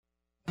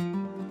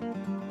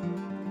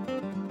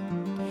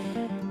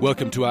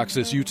Welcome to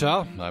Access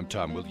Utah. I'm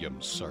Tom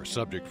Williams. Our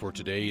subject for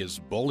today is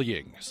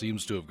bullying.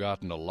 Seems to have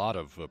gotten a lot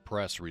of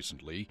press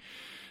recently.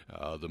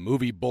 The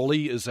movie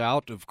Bully is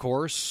out, of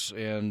course,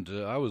 and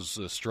I was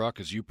struck,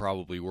 as you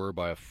probably were,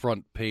 by a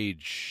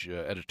front-page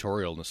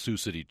editorial in the Sioux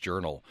City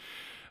Journal,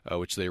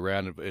 which they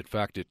ran. In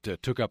fact,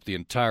 it took up the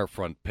entire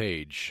front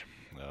page.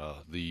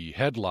 The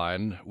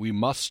headline, "We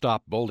must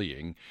stop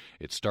bullying.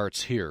 It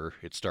starts here.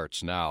 It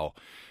starts now."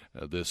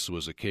 This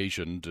was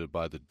occasioned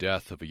by the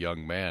death of a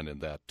young man in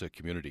that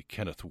community,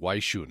 Kenneth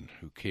Weishun,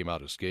 who came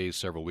out as gay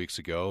several weeks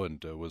ago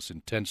and was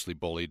intensely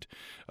bullied,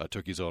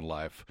 took his own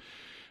life.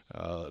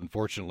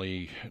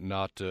 Unfortunately,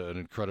 not an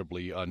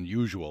incredibly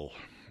unusual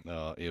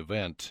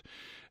event.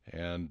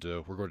 And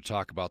we're going to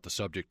talk about the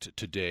subject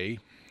today.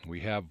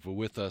 We have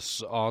with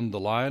us on the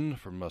line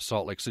from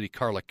Salt Lake City,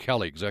 Carla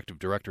Kelly, Executive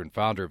Director and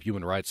Founder of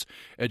Human Rights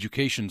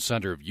Education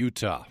Center of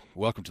Utah.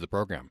 Welcome to the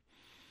program.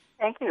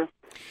 Thank you.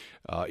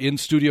 In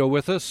studio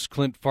with us,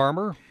 Clint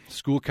Farmer,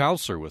 school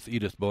counselor with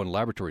Edith Bowen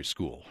Laboratory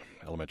School,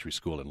 elementary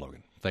school in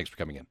Logan. Thanks for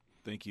coming in.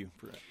 Thank you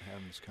for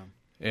having us come.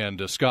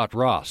 And Scott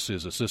Ross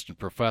is assistant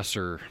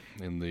professor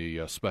in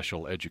the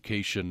Special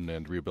Education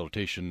and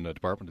Rehabilitation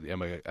Department of the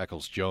Emma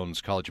Eccles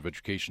Jones College of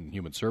Education and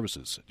Human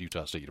Services at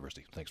Utah State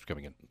University. Thanks for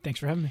coming in. Thanks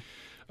for having me.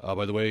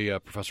 By the way,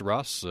 Professor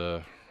Ross,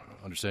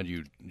 I understand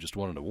you just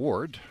won an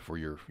award for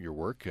your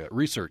work,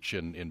 research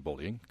in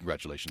bullying.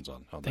 Congratulations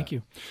on that. Thank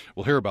you.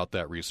 We'll hear about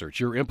that research.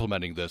 You're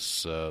implementing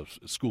this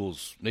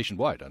schools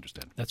nationwide, I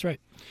understand. That's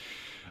right.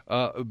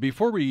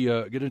 Before we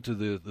get into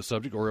the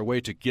subject, or a way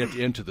to get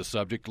into the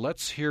subject,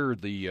 let's hear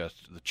the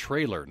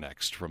trailer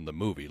next from the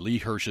movie, Lee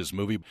Hirsch's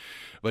movie.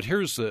 But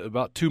here's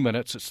about 2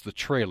 minutes. It's the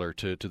trailer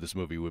to this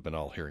movie we've been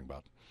all hearing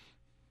about.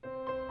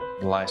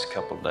 The last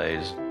couple of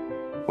days,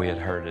 we had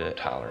heard that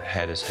Tyler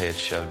had his head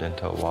shoved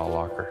into a wall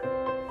locker.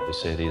 They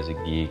said he is a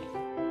geek.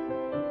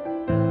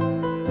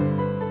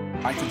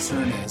 My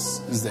concern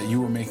is that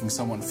you were making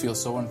someone feel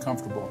so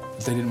uncomfortable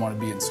that they didn't want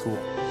to be in school.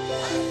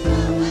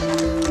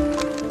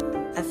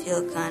 I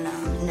feel kind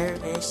of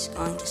nervous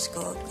going to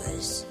school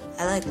because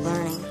I like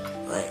learning,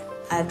 but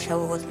I have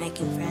trouble with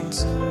making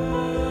friends.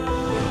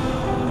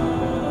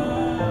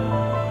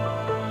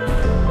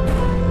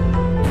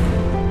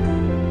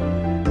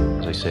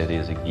 They said he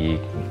is a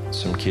geek.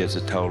 Some kids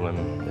had told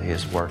him that he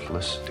is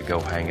worthless, to go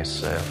hang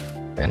himself.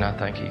 And I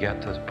think he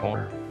got to the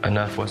point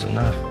enough was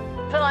enough.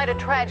 Tonight, a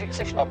tragic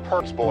situation. A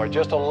Perks boy,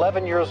 just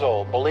 11 years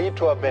old, believed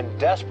to have been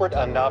desperate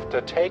enough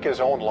to take his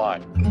own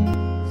life.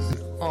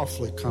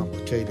 Awfully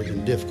complicated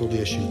and difficult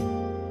issue.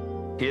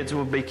 Kids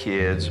will be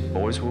kids,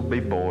 boys will be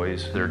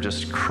boys. They're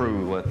just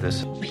cruel at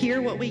this.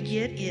 Here what we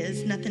get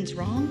is nothing's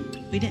wrong.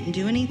 We didn't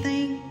do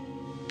anything.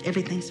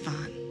 Everything's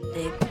fine.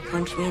 They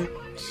punch me,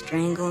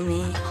 strangle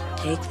me,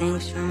 take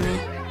things from me,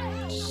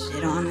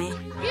 sit on me.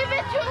 Give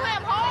it to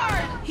him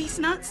hard! He's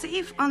not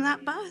safe on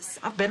that bus.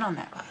 I've been on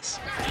that bus.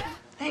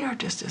 They are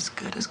just as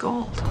good as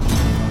gold.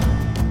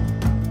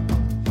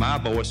 My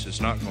voice is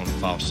not going to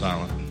fall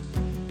silent.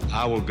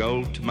 I will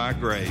go to my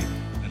grave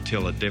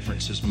until a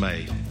difference is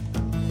made.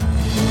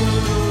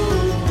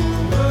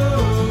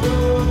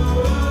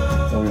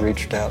 We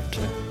reached out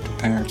to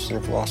parents that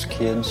have lost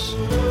kids,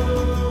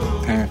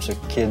 parents of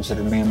kids that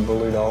are being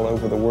bullied all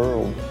over the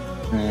world,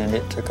 and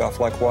it took off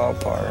like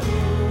wildfire.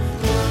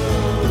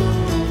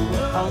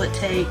 All it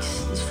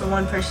takes is for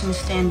one person to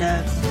stand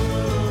up.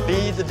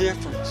 Be the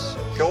difference.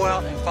 Go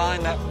out and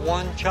find that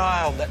one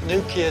child, that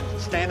new kid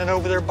standing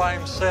over there by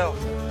himself.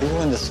 Be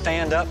willing to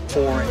stand up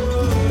for him.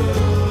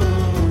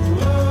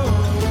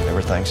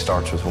 Everything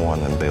starts with one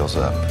and builds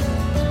up.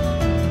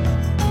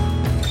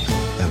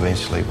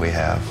 Eventually we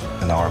have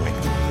an army.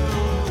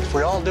 If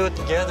we all do it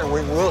together,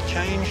 we will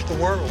change the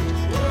world.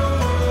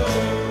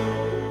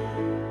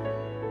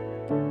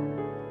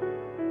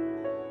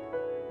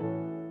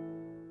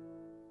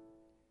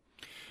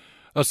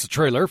 That's the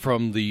trailer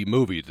from the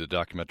movie, the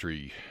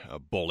documentary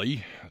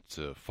Bully.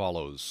 It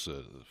follows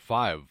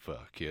 5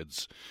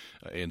 kids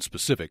in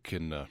specific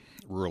in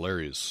rural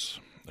areas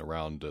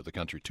around the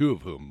country, 2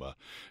 of whom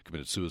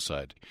committed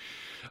suicide.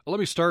 Let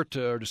me start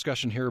our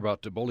discussion here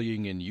about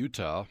bullying in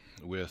Utah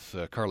with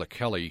Carla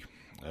Kelly,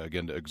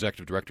 again,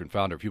 Executive Director and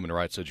Founder of Human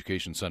Rights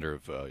Education Center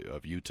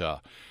of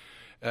Utah.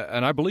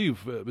 And I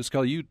believe, Ms.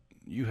 Kelly,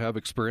 you have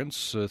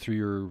experience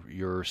through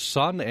your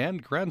son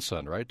and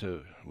grandson, right,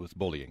 with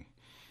bullying.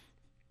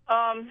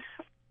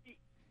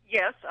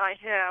 Yes, I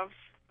have,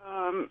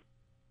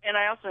 and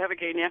I also have a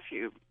gay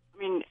nephew. I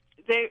mean,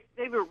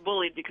 they were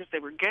bullied because they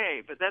were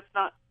gay, but that's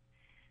not.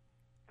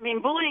 I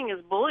mean, bullying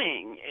is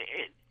bullying.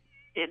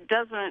 It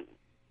doesn't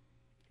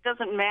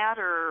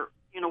matter,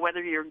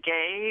 whether you're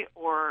gay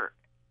or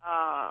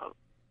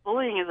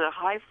bullying is a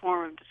high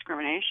form of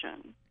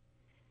discrimination.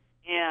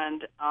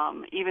 And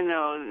even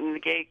though in the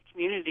gay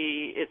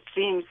community, it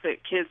seems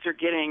that kids are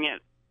getting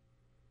it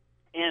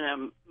in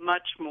a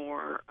much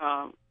more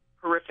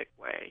horrific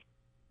way.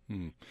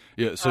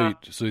 Yeah, so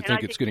you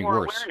think it's getting more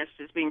worse? Awareness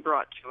is being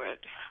brought to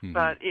it,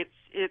 but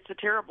it's a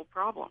terrible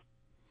problem.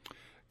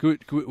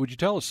 Would you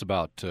tell us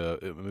about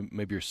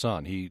maybe your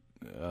son? He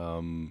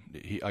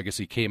I guess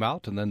he came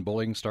out and then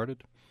bullying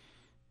started?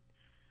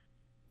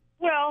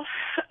 Well,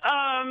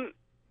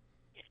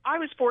 I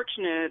was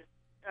fortunate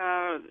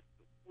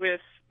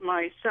with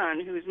my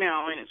son, who is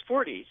now in his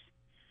 40s,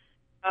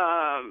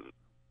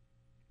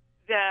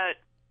 that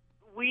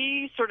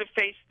we sort of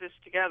faced this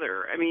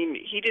together. I mean,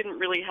 he didn't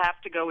really have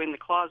to go in the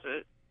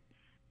closet.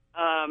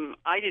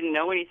 I didn't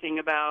know anything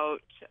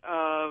about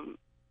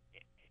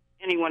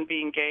anyone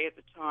being gay at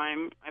the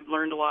time. I've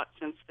learned a lot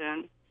since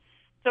then.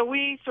 So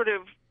we sort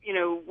of,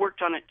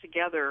 worked on it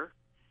together.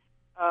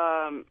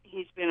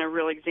 He's been a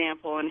real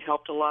example and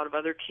helped a lot of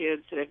other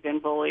kids that have been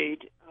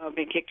bullied,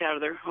 been kicked out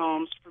of their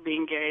homes for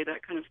being gay,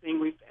 that kind of thing.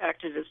 We've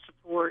acted as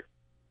support.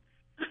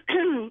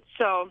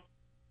 So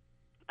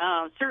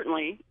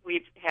certainly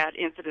we've had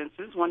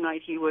incidences. One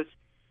night he was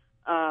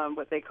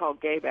what they call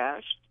gay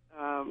bashed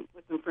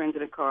with some friends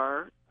in a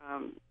car.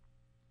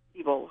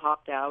 People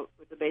hopped out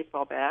with a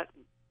baseball bat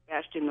and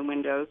bashed in the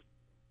windows.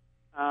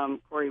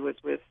 Corey was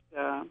with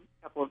a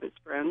couple of his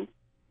friends.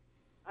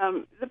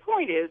 The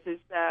point is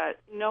that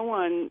no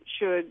one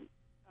should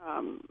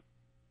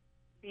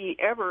be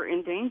ever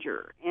in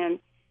danger. And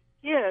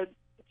kids,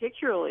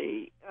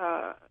 particularly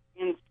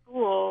in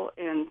school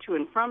and to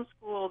and from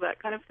school,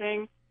 that kind of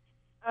thing,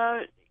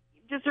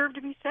 deserve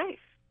to be safe.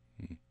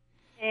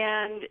 Mm-hmm.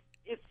 And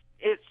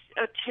it's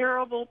a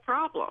terrible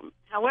problem.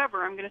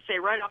 However, I'm going to say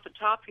right off the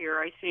top here,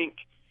 I think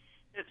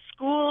that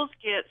schools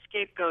get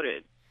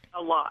scapegoated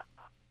a lot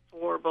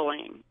for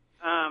bullying.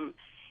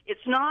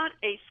 It's not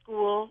a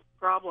school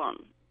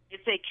problem.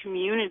 It's a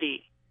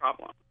community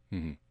problem.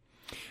 Mm-hmm.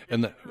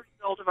 And it's the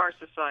result of our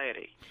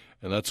society.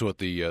 And that's what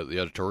the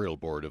editorial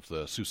board of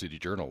the Sioux City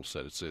Journal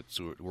said. It's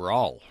we're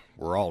all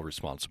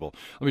responsible.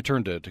 Let me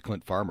turn to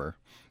Clint Farmer.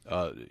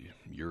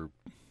 You're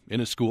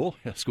in a school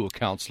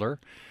counselor.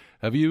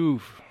 Have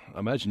you? I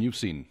imagine you've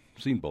seen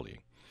bullying.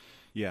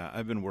 Yeah,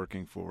 I've been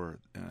working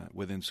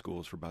within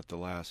schools for about the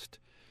last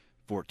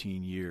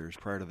 14 years.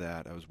 Prior to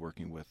that, I was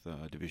working with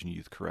Division of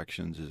Youth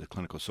Corrections as a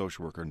clinical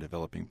social worker and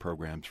developing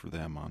programs for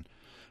them on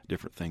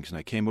different things. And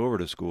I came over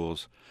to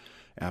schools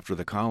after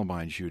the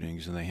Columbine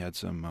shootings, and they had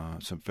some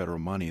federal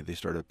money. They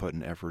started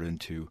putting effort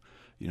into,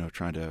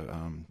 trying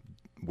to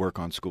work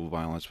on school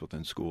violence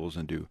within schools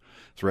and do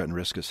threat and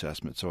risk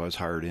assessment. So I was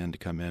hired in to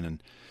come in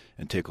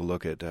and take a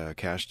look at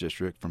Cache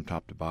District from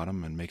top to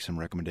bottom and make some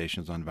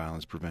recommendations on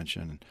violence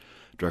prevention and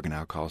drug and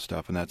alcohol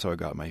stuff. And that's how I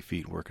got my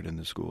feet working in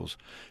the schools.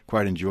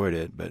 Quite enjoyed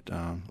it, but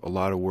a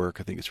lot of work.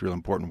 I think it's real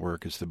important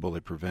work is the bully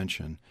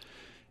prevention.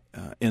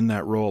 In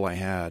that role I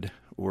had,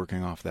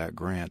 working off that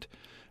grant,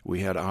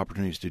 we had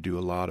opportunities to do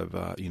a lot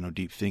of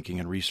deep thinking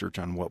and research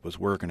on what was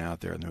working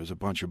out there. And there was a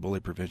bunch of bully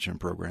prevention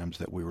programs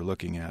that we were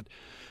looking at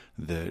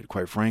that,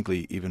 quite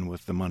frankly, even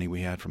with the money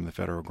we had from the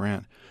federal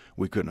grant,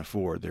 we couldn't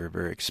afford. They're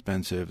very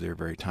expensive. They're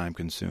very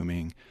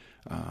time-consuming.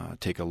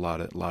 Take a lot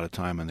of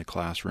time in the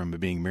classroom. But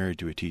being married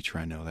to a teacher,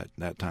 I know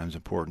that time's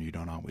important. You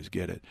don't always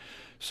get it.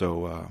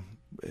 So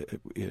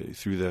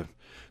through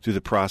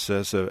the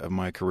process of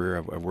my career,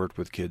 I've worked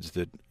with kids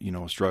that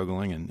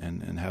struggling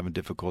and having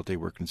difficulty.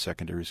 Worked in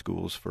secondary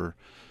schools for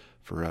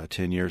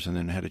 10 years, and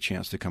then had a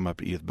chance to come up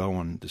to Edith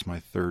Bowen. This is my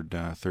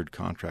third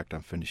contract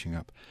I'm finishing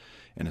up.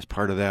 And as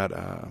part of that,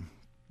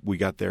 we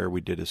got there,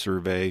 we did a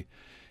survey,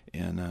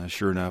 and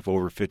sure enough,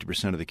 over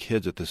 50% of the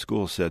kids at the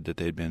school said that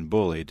they'd been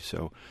bullied.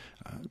 So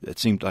it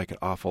seemed like an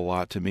awful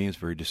lot to me. I was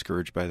very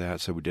discouraged by that.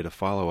 So we did a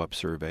follow-up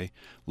survey, a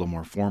little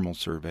more formal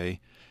survey,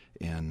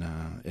 and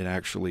it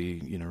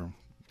actually,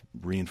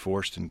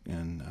 reinforced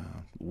and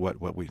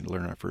what we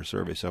learned in our first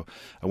survey. So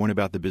I went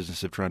about the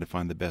business of trying to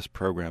find the best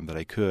program that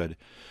I could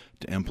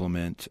to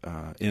implement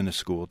in a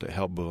school to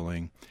help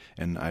bullying.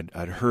 And I'd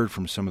heard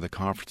from some of the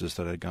conferences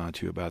that I'd gone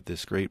to about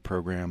this great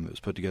program that was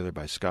put together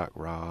by Scott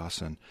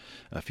Ross and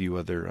a few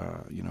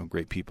other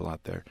great people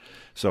out there.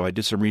 So I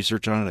did some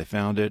research on it. I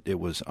found it. It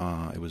was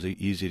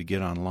easy to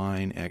get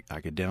online.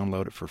 I could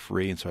download it for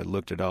free. And so I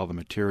looked at all the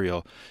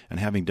material. And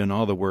having done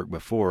all the work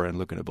before and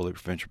looking at bully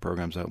prevention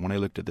programs, when I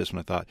looked at this one,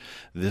 I thought,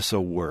 this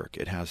will work.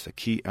 It has the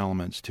key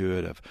elements to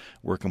it of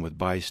working with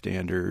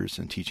bystanders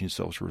and teaching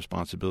social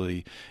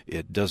responsibility.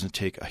 It doesn't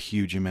take a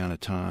huge amount of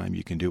time.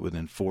 You can do it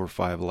within 4 or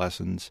 5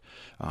 lessons.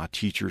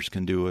 Teachers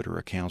can do it, or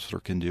a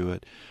counselor can do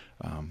it.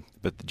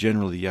 But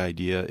generally the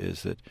idea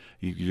is that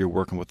you're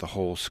working with the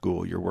whole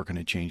school. You're working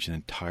to change an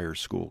entire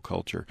school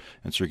culture.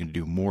 And so you're going to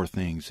do more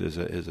things as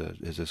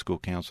a school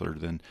counselor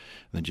than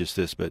just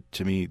this. But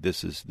to me,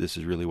 this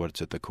is really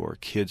what's at the core.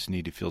 Kids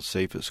need to feel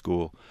safe at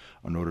school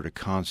in order to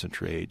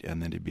concentrate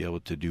and then to be able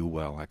to do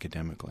well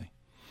academically.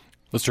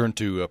 Let's turn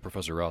to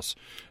Professor Ross.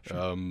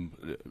 Sure.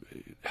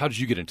 How did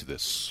you get into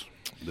this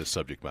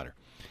subject matter?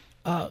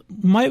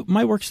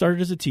 My work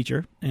started as a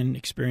teacher and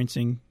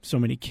experiencing so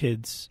many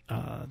kids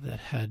that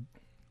had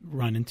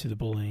run into the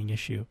bullying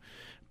issue.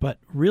 But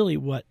really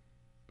what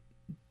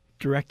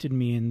directed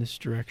me in this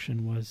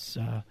direction was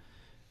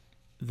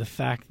the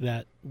fact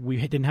that we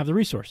didn't have the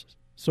resources.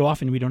 So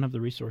often we don't have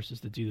the resources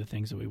to do the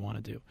things that we want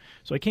to do.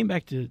 So I came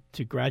back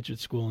to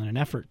graduate school in an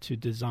effort to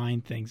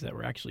design things that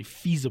were actually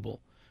feasible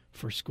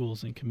for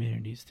schools and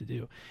communities to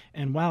do.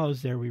 And while I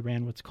was there, we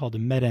ran what's called a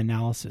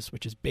meta-analysis,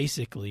 which is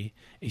basically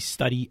a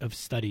study of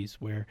studies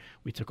where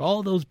we took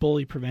all those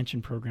bully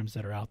prevention programs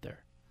that are out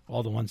there,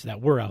 all the ones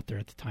that were out there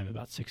at the time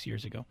about 6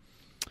 years ago.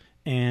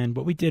 And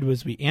what we did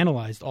was we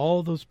analyzed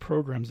all those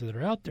programs that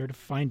are out there to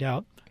find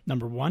out,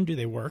 number one, do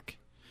they work?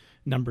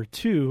 Number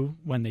two,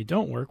 when they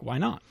don't work, why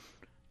not?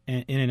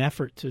 And in an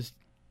effort to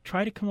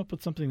try to come up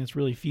with something that's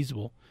really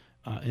feasible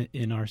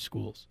in our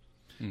schools.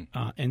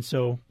 And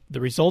so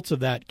the results of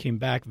that came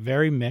back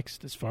very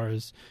mixed as far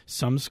as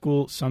some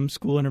school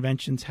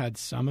interventions had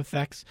some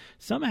effects.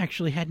 Some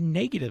actually had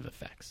negative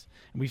effects.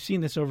 And we've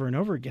seen this over and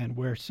over again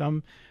where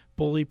some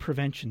bully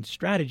prevention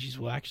strategies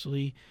will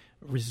actually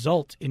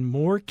result in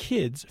more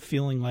kids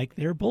feeling like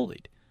they're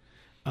bullied.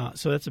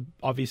 So that's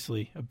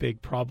obviously a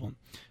big problem.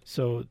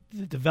 So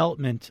the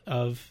development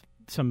of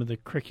some of the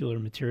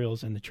curricular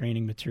materials and the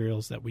training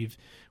materials that we've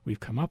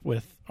come up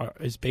with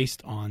is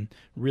based on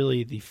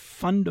really the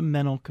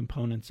fundamental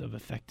components of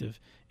effective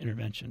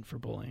intervention for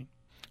bullying.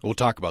 We'll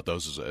talk about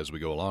those as we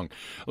go along.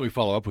 Let me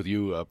follow up with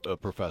you,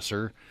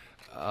 Professor.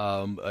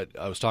 I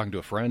was talking to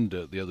a friend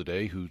the other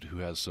day who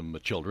has some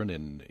children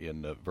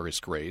in various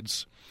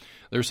grades.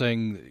 They're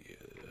saying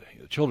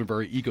children are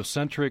very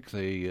egocentric.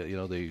 They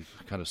they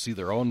kind of see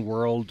their own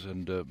world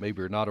and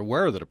maybe are not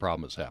aware that a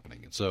problem is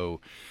happening. And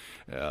so,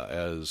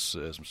 as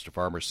Mr.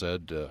 Farmer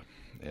said,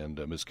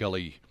 and Ms.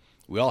 Kelly,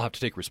 we all have to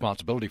take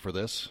responsibility for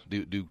this.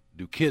 Do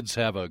kids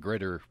have a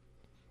greater,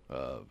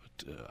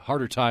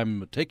 harder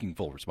time taking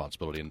full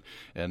responsibility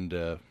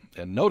and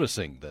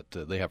noticing that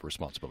they have a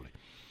responsibility?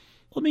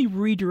 Let me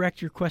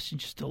redirect your question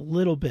just a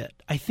little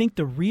bit. I think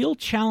the real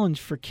challenge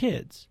for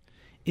kids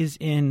is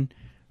in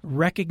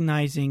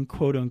recognizing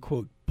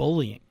quote-unquote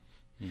bullying.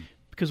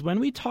 Because when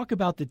we talk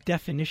about the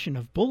definition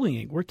of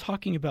bullying, we're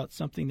talking about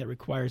something that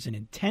requires an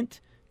intent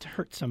to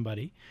hurt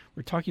somebody.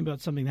 We're talking about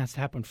something that has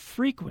to happen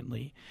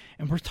frequently.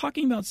 And we're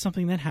talking about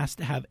something that has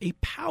to have a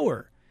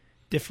power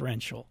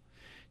differential.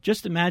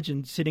 Just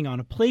imagine sitting on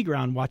a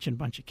playground watching a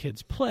bunch of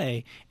kids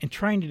play and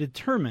trying to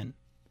determine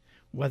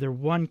whether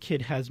one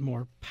kid has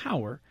more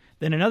power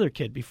than another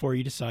kid before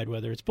you decide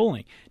whether it's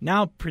bullying.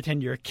 Now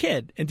pretend you're a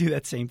kid and do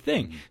that same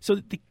thing. So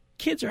the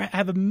kids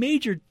have a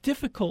major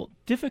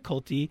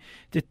difficulty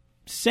to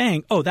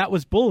saying, oh, that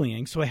was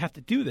bullying, so I have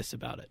to do this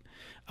about it.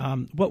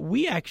 What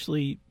we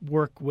actually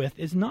work with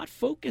is not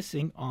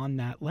focusing on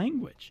that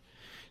language.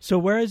 So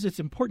whereas it's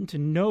important to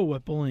know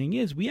what bullying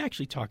is, we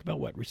actually talk about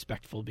what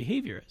respectful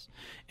behavior is.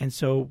 And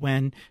so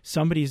when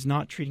somebody is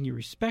not treating you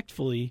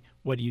respectfully,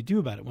 what do you do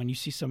about it? When you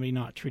see somebody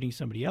not treating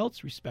somebody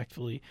else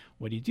respectfully,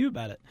 what do you do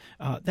about it?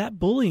 That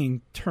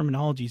bullying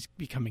terminology is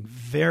becoming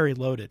very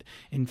loaded.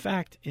 In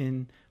fact,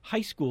 in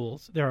high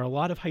schools, there are a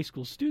lot of high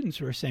school students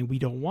who are saying we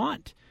don't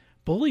want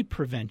bully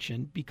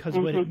prevention because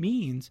what it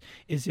means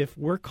is if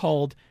we're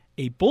called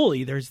a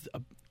bully, there's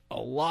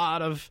a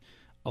lot of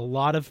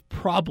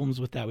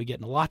problems with that. We get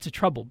in lots of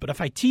trouble. But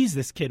if I tease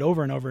this kid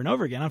over and over and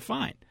over again, I'm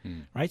fine,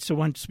 right? So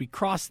once we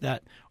cross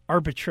that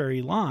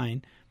arbitrary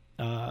line,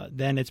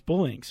 then it's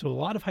bullying. So a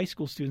lot of high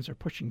school students are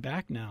pushing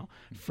back now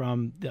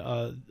from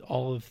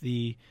all of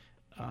the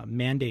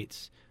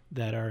mandates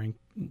that are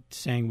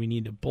saying we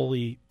need a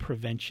bully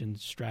prevention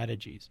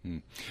strategies.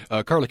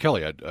 Carla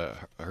Kelly, I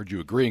heard you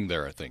agreeing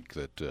there, I think.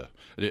 That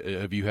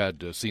have you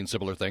seen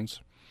similar things?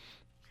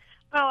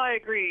 Well, I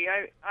agree.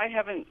 I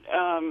haven't...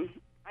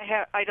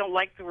 I don't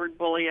like the word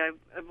bully. I've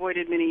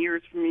avoided many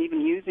years from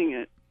even using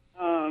it.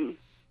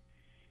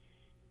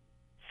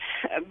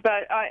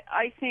 But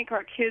I think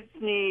our kids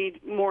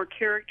need more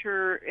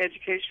character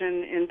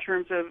education in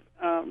terms of,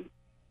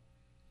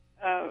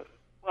 well,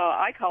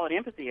 I call it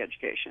empathy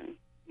education.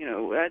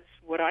 That's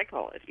what I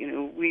call it.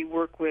 We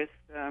work with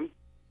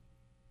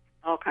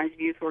all kinds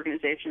of youth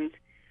organizations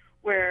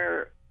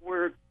where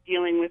we're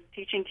dealing with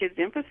teaching kids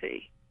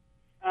empathy.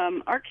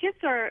 Our kids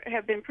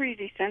have been pretty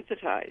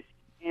desensitized.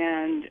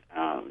 And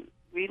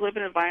we live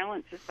in a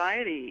violent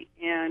society.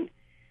 And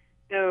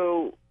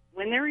so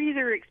when they're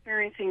either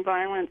experiencing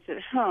violence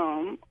at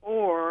home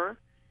or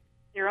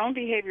their own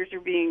behaviors are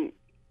being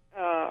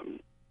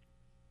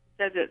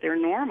said that they're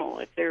normal,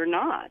 if they're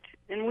not,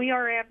 then we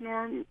are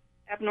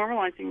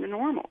abnormalizing the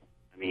normal.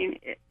 I mean,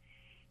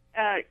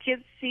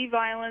 kids see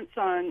violence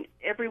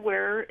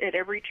everywhere at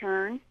every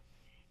turn.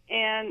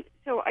 And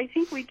so I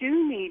think we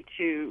do need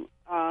to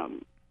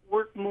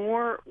work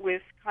more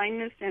with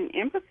kindness and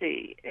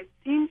empathy. It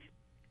seems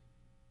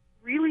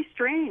really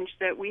strange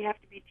that we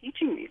have to be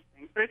teaching these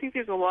things, but I think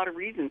there's a lot of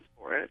reasons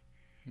for it.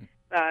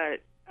 But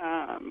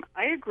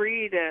I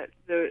agree that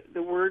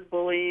the word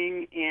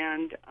bullying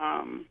and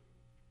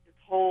this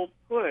whole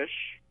push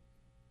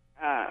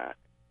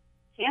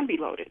can be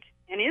loaded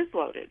and is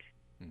loaded,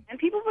 and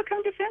people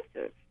become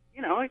defensive.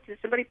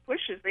 If somebody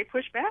pushes, they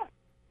push back.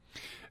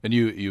 And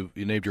you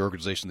named your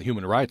organization the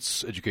Human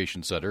Rights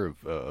Education Center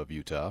of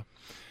Utah.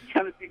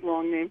 have a big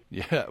long name.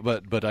 Yeah,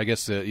 but I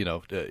guess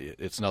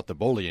it's not the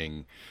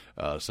bullying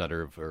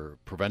center or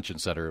prevention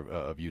center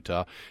of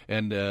Utah.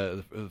 And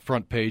the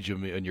front page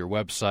in your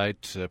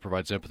website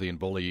provides empathy and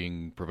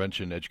bullying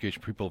prevention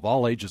education for people of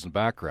all ages and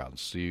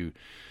backgrounds. So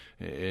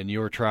in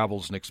your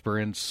travels and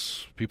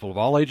experience, people of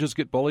all ages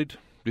get bullied,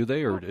 do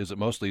they, or is it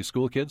mostly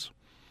school kids?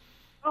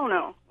 Oh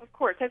no, of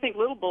course. I think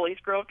little bullies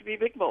grow up to be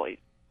big bullies.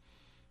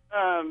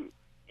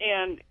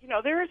 And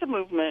there is a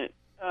movement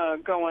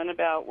going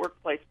about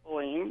workplace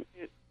bullying.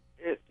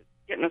 It's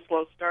getting a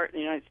slow start in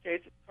the United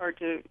States. It's hard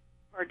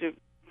to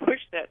push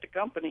that to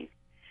companies.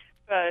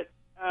 But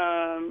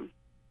I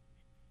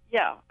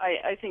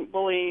think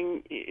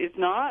bullying is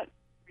not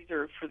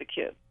reserved for the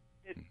kids.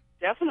 It's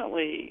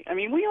definitely. I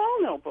mean, we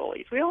all know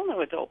bullies. We all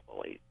know adult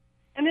bullies.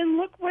 And then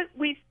look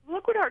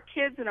what our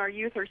kids and our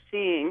youth are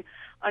seeing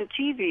on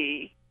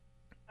TV,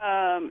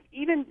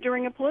 even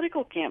during a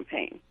political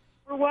campaign.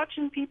 We're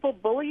watching people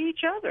bully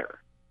each other.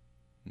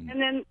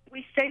 And then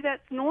we say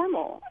that's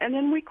normal. And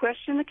then we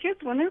question the kids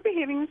when they're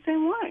behaving the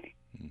same way.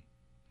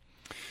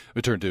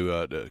 We turn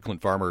to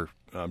Clint Farmer.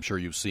 I'm sure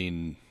you've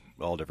seen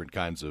all different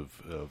kinds of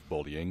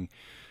bullying.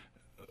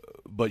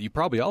 But you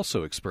probably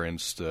also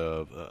experienced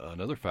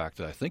another fact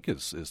that I think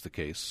is the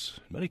case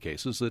in many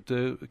cases,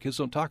 that kids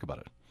don't talk about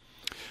it.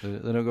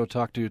 They don't go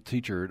talk to a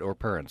teacher or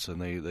parents,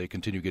 and they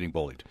continue getting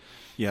bullied.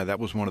 Yeah, that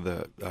was one of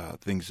the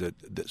things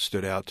that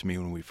stood out to me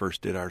when we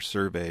first did our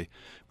survey.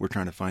 We're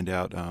trying to find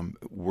out,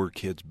 were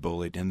kids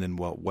bullied, and then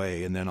what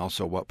way, and then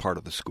also what part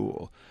of the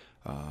school.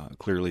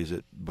 Clearly, is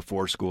it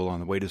before school, on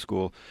the way to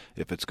school?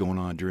 If it's going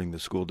on during the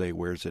school day,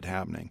 where is it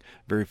happening?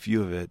 Very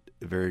few of it,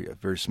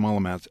 very small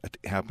amounts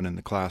happen in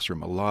the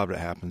classroom. A lot of it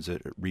happens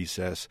at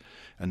recess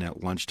and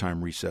at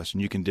lunchtime recess,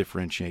 and you can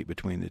differentiate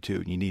between the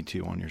two. You need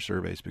to on your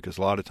surveys, because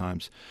a lot of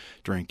times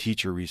during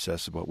teacher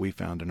recess, what we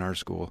found in our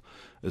school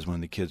is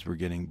when the kids were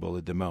getting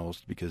bullied the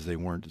most, because they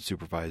weren't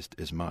supervised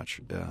as much.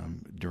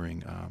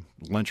 During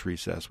lunch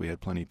recess, we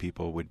had plenty of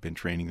people. We'd been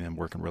training them,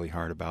 working really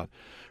hard about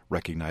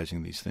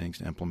recognizing these things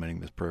and implementing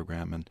this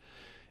program.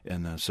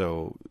 And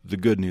so the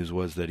good news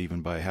was that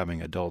even by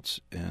having adults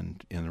in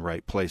the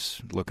right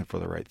place looking for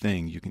the right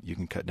thing, you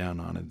can cut down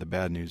on it. The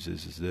bad news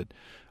is that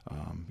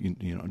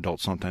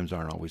adults sometimes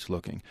aren't always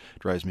looking.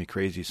 It drives me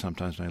crazy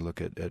sometimes when I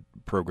look at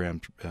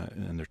programs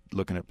and they're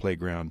looking at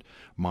playground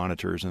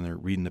monitors and they're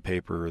reading the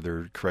paper or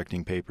they're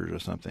correcting papers or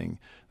something.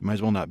 You might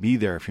as well not be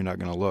there if you're not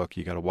going to look.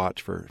 You got to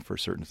watch for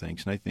certain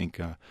things. And I think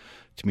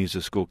to me as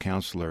a school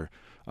counselor,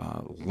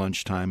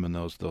 lunchtime and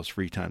those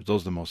free times,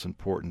 those are the most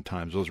important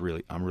times.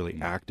 I'm really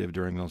active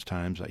during those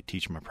times. I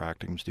teach my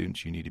practicum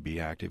students, you need to be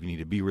active. You need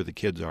to be where the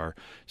kids are.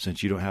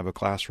 Since you don't have a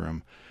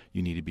classroom,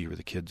 you need to be where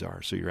the kids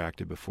are. So you're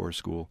active before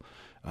school,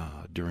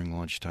 during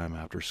lunchtime,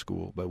 after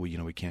school. But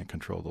we can't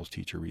control those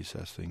teacher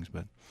recess things.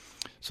 But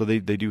so they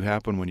do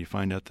happen. When you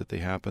find out that they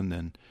happen,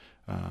 then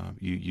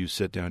you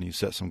sit down, you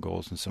set some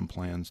goals and some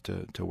plans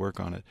to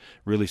work on it.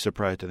 Really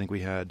surprised. I think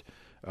we had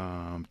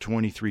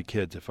 23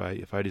 kids. If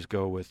I just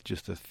go with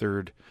just the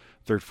third,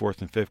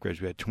 fourth, and fifth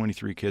grades, we had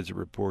 23 kids that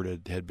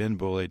reported had been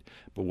bullied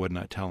but would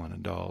not tell an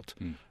adult.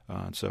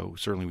 So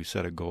certainly we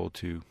set a goal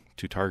to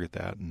target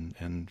that,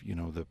 and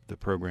the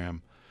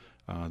program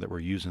that we're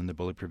using, the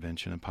bully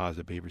prevention and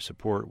positive behavior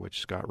support, which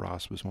Scott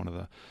Ross was one of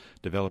the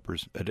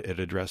developers, it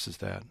addresses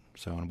that.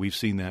 So, and we've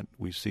seen that.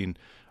 We've seen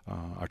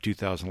our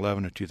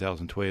 2011 or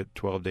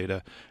 2012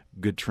 data,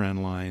 good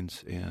trend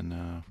lines,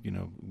 and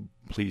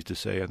pleased to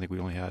say I think we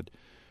only had.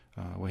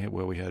 We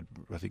had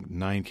I think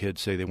 9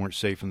 kids say they weren't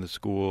safe in the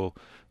school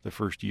the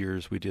first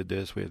years we did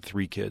this. We had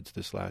 3 kids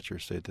this last year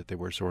say that they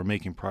were. So we're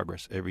making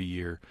progress every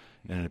year,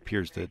 and it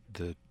appears that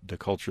the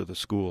culture of the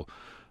school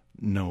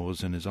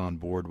knows and is on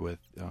board with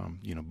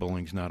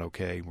bullying's not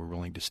okay. We're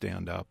willing to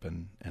stand up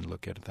and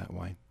look at it that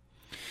way.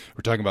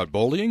 We're talking about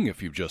bullying.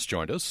 If you've just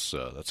joined us,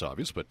 that's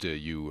obvious, but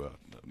you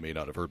may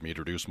not have heard me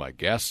introduce my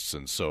guests,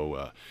 and so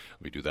let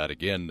me do that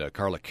again.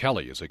 Carla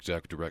Kelly is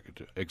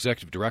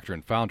Executive Director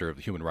and founder of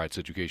the Human Rights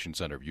Education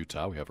Center of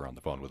Utah. We have her on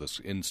the phone with us.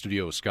 In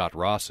studio, Scott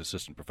Ross,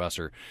 Assistant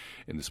Professor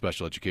in the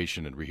Special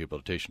Education and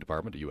Rehabilitation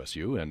Department at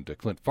USU, and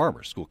Clint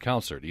Farmer, School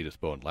Counselor at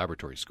Edith Bowen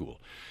Laboratory School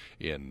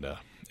in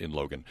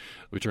Logan.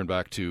 We turn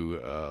back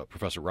to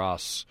Professor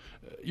Ross.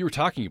 You were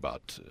talking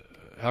about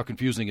how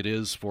confusing it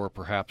is for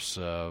perhaps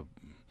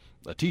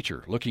a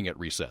teacher looking at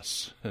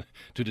recess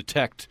to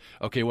detect,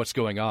 okay, what's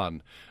going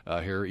on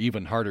here,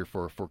 even harder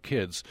for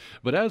kids.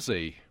 But as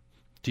a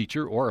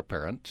teacher or a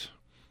parent,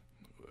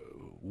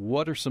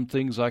 what are some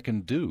things I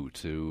can do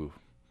to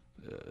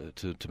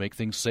make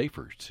things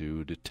safer,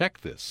 to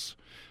detect this,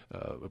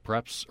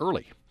 perhaps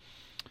early?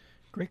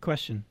 Great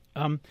question.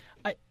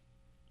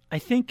 I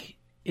think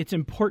it's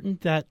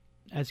important that,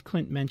 as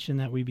Clint mentioned,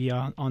 that we be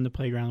on the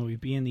playground, that we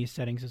be in these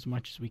settings as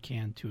much as we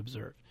can to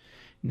observe.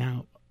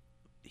 Now,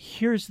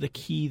 here's the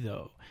key,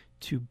 though,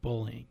 to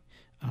bullying.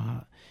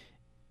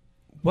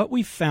 What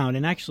we've found,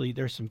 and actually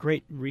there's some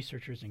great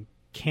researchers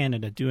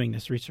Canada doing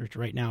this research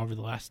right now over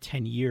the last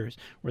 10 years,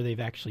 where they've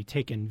actually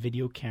taken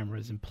video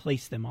cameras and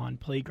placed them on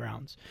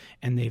playgrounds,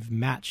 and they've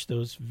matched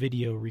those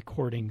video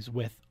recordings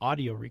with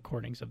audio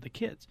recordings of the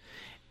kids.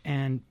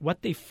 And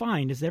what they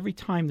find is every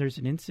time there's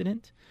an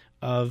incident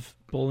of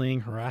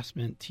bullying,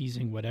 harassment,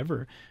 teasing,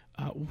 whatever,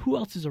 who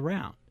else is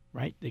around,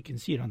 right? They can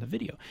see it on the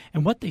video.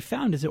 And what they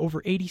found is that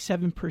over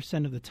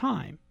 87% of the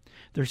time,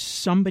 there's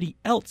somebody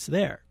else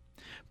there.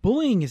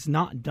 Bullying is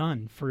not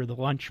done for the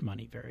lunch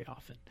money very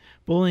often.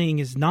 Bullying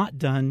is not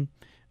done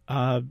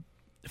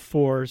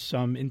for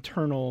some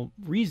internal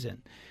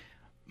reason.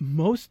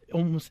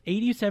 Almost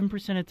 87%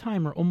 of the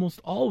time, or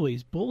almost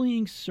always,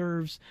 bullying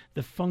serves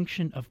the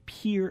function of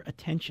peer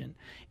attention.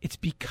 It's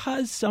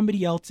because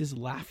somebody else is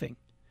laughing.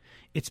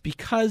 It's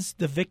because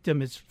the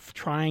victim is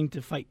trying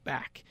to fight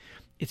back.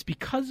 It's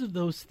because of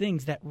those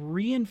things that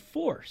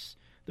reinforce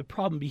the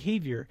problem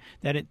behavior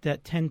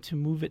that tend to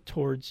move it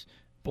towards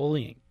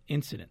bullying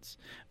incidents.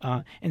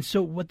 And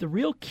so the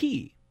real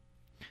key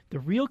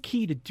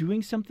to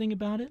doing something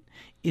about it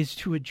is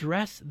to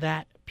address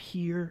that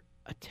peer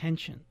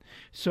attention.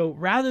 So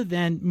rather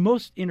than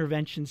most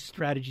intervention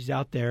strategies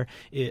out there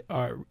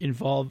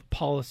involve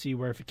policy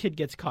where if a kid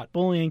gets caught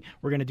bullying,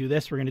 we're going to do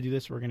this, we're going to do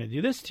this, we're going to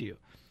do this to you.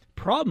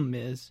 Problem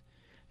is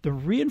the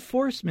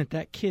reinforcement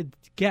that kid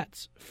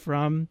gets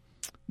from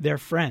their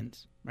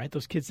friends, right?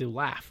 Those kids who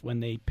laugh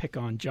when they pick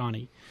on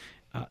Johnny,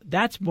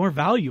 that's more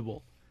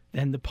valuable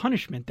than the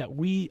punishment that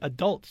we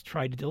adults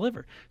try to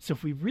deliver. So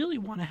if we really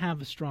want to have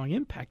a strong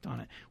impact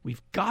on it,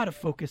 we've got to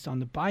focus on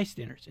the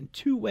bystanders in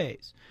two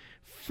ways.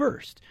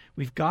 First,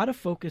 we've got to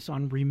focus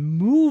on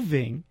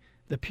removing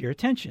the peer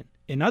attention.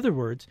 In other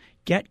words,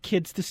 get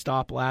kids to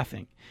stop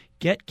laughing.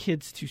 Get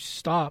kids to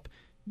stop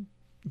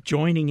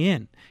joining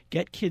in.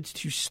 Get kids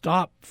to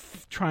stop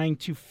trying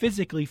to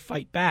physically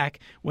fight back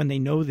when they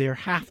know they're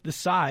half the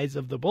size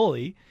of the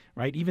bully,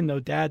 right? Even though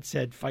Dad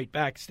said, fight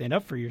back, stand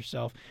up for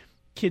yourself.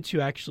 Kids who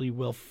actually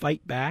will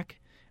fight back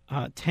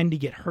tend to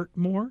get hurt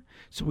more.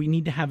 So we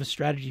need to have a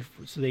strategy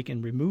so they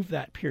can remove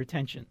that peer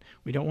attention.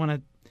 We don't want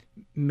to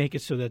make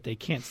it so that they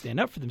can't stand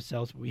up for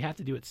themselves, but we have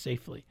to do it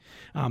safely.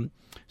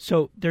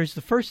 So there's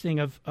the first thing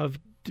of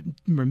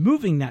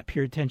removing that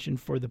peer attention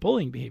for the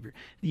bullying behavior.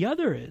 The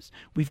other is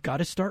we've got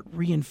to start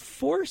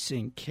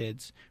reinforcing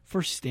kids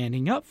for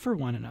standing up for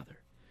one another.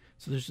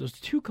 So there's those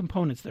two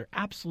components that are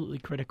absolutely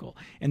critical.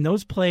 And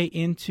those play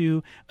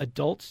into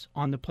adults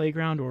on the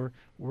playground or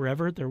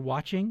wherever they're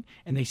watching,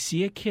 and they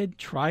see a kid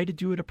try to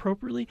do it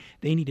appropriately.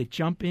 They need to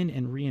jump in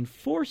and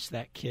reinforce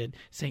that kid,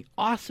 saying,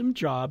 awesome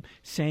job,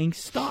 saying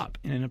stop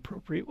in an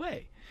appropriate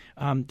way.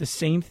 The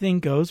same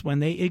thing goes when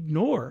they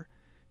ignore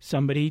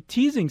somebody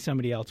teasing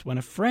somebody else. When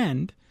a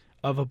friend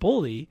of a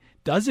bully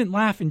doesn't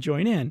laugh and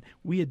join in,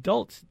 we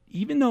adults,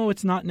 even though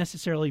it's not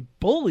necessarily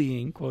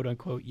bullying, quote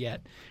unquote,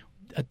 yet,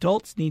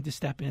 adults need to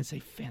step in and say,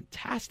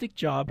 fantastic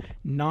job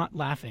not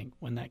laughing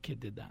when that kid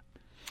did that.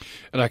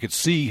 And I could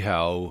see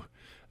how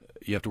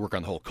you have to work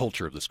on the whole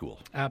culture of the school.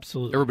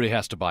 Absolutely. Everybody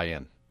has to buy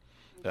in.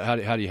 How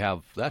do you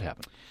have that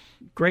happen?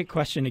 Great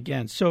question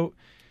again. So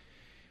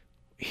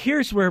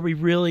here's where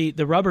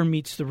the rubber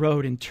meets the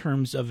road in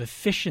terms of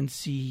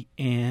efficiency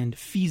and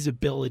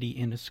feasibility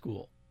in a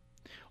school.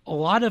 A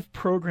lot of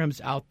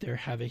programs out there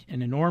have an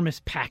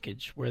enormous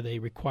package where they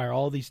require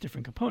all these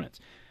different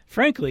components.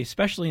 Frankly,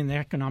 especially in the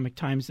economic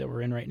times that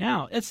we're in right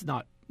now, it's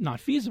not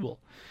feasible.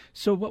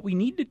 So what we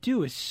need to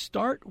do is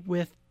start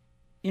with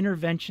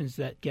interventions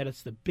that get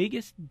us the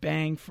biggest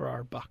bang for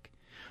our buck.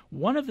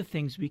 One of the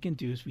things we can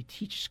do is we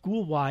teach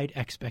school-wide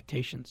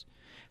expectations.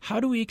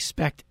 How do we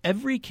expect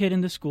every kid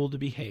in the school to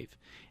behave?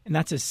 And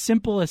that's as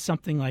simple as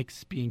something like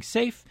being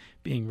safe,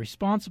 being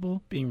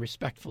responsible, being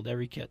respectful to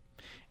every kid.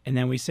 And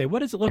then we say, what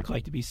does it look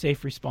like to be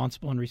safe,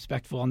 responsible, and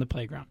respectful on the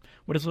playground?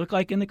 What does it look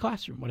like in the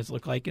classroom? What does it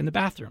look like in the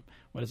bathroom?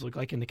 What does it look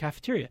like in the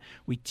cafeteria?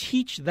 We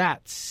teach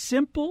that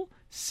simple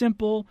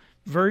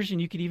version.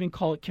 You could even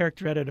call it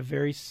character ed at a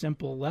very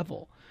simple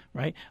level,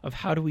 right, of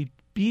how do we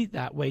be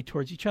that way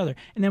towards each other.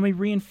 And then we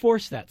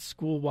reinforce that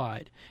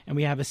school-wide. And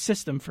we have a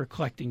system for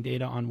collecting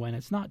data on when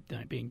it's not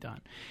being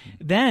done.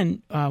 Mm-hmm.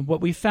 Then what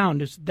we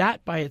found is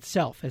that by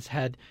itself has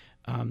had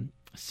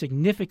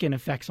significant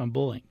effects on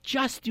bullying.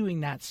 Just doing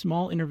that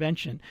small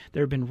intervention,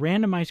 there have been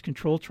randomized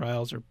control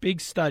trials or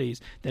big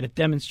studies that have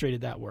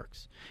demonstrated that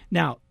works.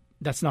 Now,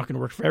 that's not going to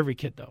work for every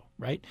kid, though,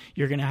 right?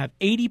 You're going to have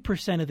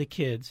 80% of the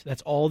kids,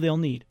 that's all they'll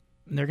need,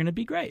 and they're going to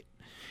be great.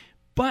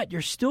 But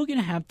you're still going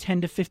to have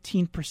 10 to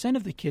 15%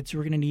 of the kids who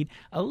are going to need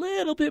a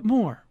little bit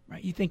more,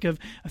 right? You think of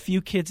a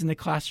few kids in the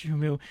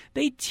classroom who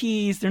they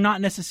tease. They're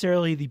not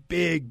necessarily the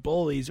big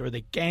bullies or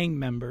the gang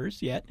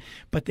members yet,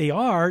 but they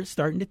are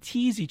starting to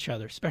tease each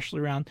other,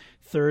 especially around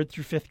 3rd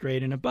through 5th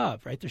grade and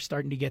above, right? They're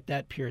starting to get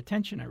that peer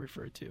attention I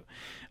referred to.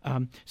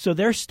 So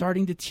they're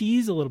starting to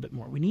tease a little bit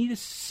more. We need a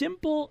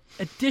simple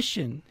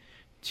addition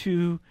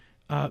to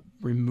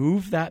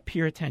remove that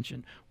peer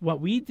attention.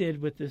 What we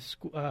did with this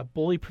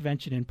bully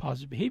prevention and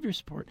positive behavior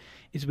support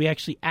is we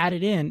actually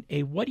added in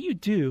what do you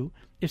do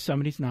if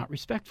somebody's not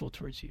respectful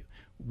towards you?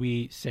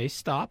 We say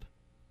stop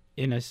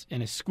in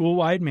a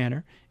school-wide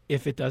manner.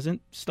 If it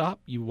doesn't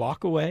stop, you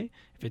walk away.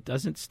 If it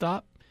doesn't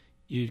stop,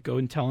 you go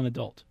and tell an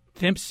adult.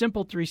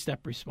 Simple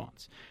 3-step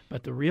response.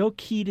 But the real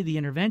key to the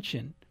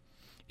intervention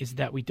is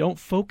that we don't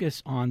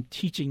focus on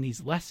teaching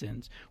these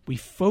lessons. We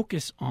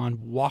focus on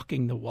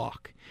walking the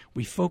walk.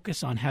 We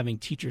focus on having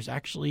teachers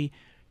actually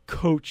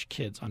coach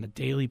kids on a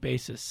daily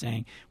basis,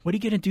 saying, what are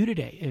you going to do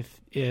today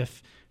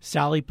if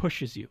Sally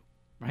pushes you,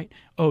 right?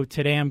 Oh,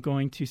 today I'm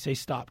going to say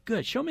stop.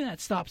 Good. Show me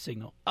that stop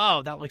signal.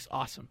 Oh, that looks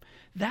awesome.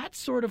 That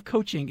sort of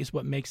coaching is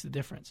what makes the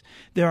difference.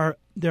 There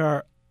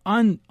are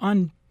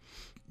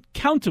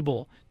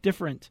uncountable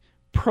different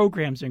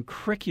programs and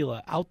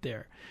curricula out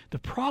there. The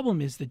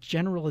problem is the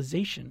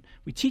generalization.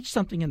 We teach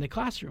something in the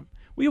classroom.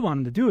 We want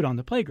them to do it on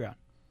the playground.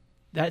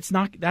 That's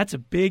a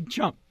big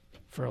jump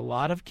for a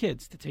lot of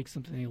kids to take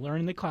something they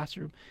learn in the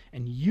classroom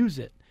and use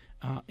it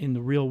in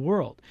the real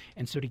world.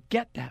 And so to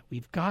get that,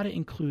 we've got to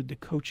include the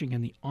coaching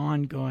and the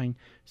ongoing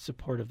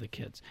support of the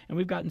kids. And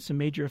we've gotten some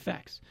major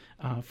effects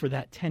for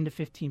that 10 to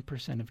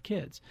 15% of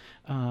kids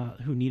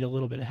who need a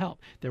little bit of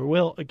help. There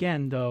will,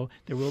 again, though,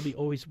 there will be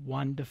always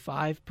 1 to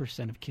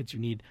 5% of kids who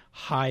need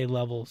high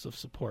levels of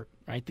support,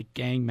 right? The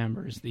gang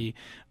members, the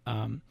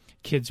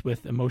kids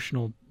with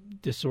emotional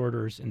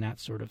disorders and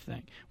that sort of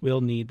thing will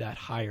need that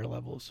higher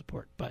level of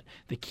support. But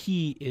the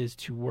key is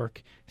to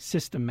work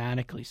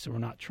systematically so we're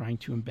not trying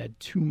to embed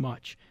too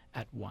much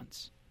at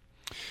once.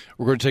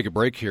 We're going to take a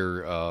break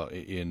here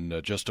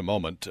in just a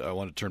moment. I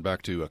want to turn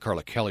back to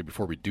Carla Kelly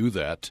before we do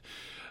that.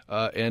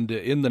 And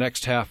in the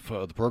next half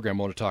of the program,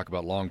 I want to talk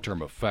about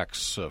long-term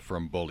effects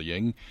from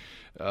bullying.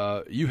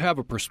 You have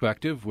a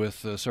perspective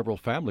with several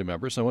family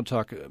members. I want to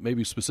talk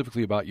maybe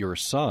specifically about your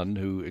son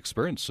who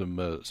experienced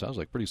some, sounds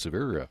like pretty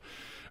severe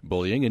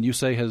bullying, and you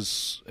say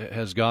has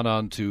gone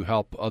on to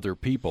help other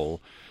people.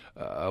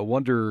 I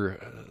wonder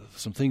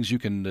some things you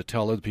can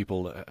tell other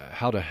people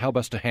how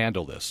best to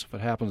handle this. If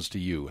it happens to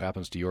you,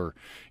 happens to your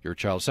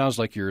child. Sounds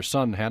like your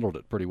son handled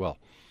it pretty well.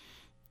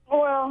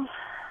 Well,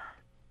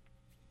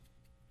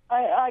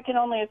 I can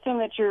only assume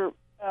that you're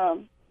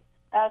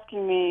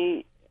asking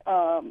me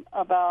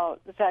about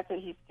the fact that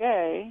he's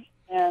gay,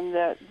 and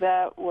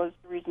that was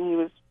the reason he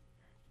was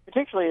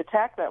particularly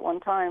attacked that one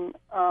time,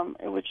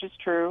 which is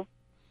true.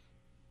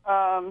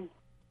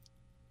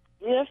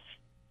 If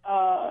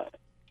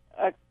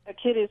a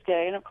kid is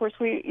gay, and of course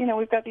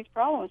we've got these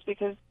problems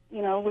because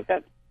we've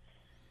got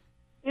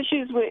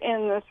issues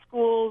in the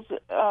schools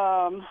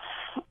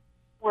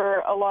where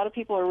a lot of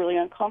people are really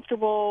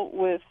uncomfortable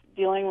with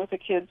dealing with a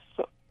kid's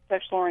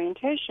sexual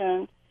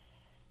orientation.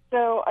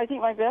 So I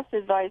think my best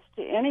advice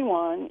to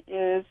anyone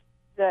is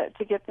that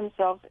to get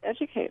themselves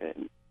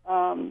educated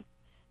and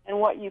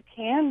what you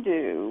can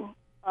do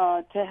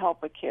to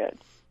help a kid.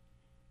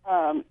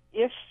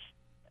 If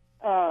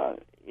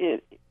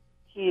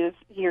he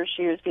or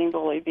she is being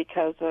bullied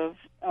because of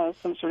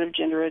some sort of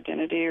gender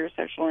identity or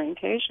sexual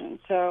orientation.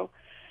 So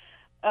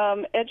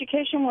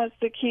education was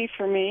the key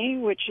for me,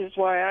 which is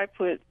why I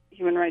put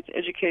human rights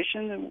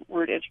education, the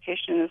word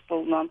education, in this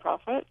little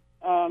nonprofit.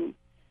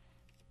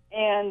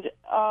 And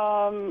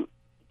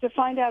to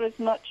find out as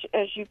much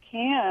as you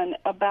can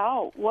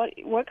about what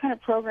kind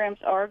of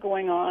programs are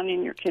going on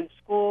in your kids'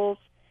 schools.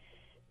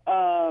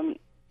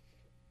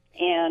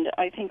 And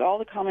I think all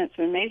the comments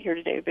that have been made here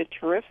today have been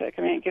terrific.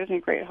 I mean, it gives me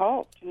great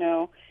hope to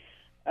know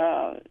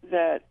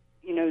that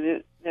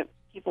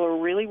people are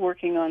really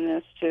working on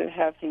this to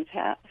have things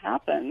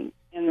happen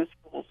in the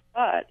schools.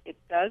 But it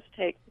does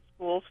take the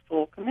school's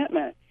full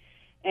commitment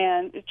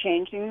and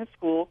changing the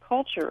school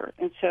culture.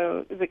 And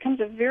so it becomes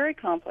a very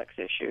complex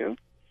issue,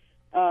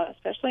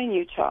 especially in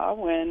Utah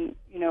when,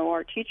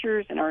 our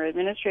teachers and our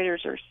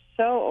administrators are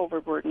so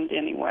overburdened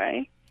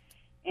anyway.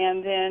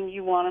 And then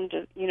you want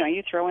them to,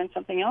 you throw in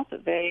something else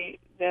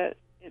that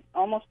it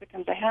almost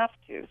becomes a have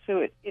to.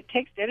 So it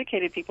takes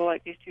dedicated people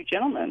like these two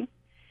gentlemen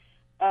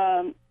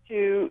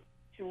to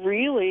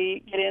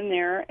really get in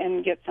there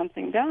and get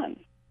something done.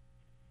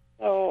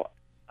 So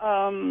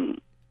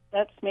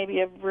that's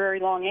maybe a very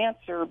long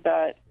answer,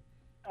 but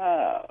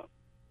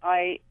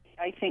I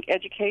think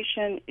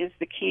education is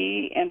the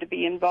key, and to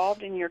be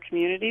involved in your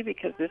community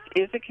because this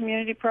is a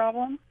community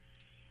problem.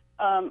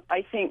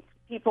 I think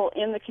people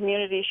in the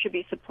community should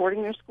be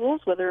supporting their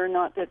schools, whether or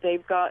not that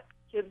they've got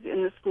kids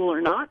in the school or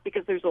not,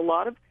 because there's a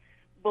lot of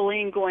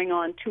bullying going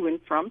on to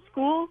and from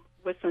school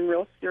with some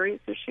real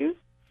serious issues.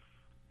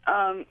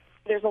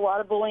 There's a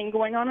lot of bullying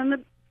going on in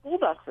the school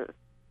buses.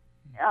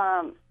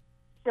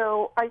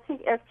 So I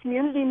think as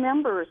community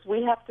members,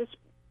 we have to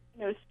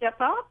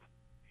step up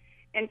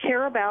and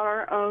care about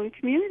our own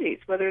communities,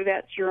 whether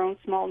that's your own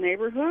small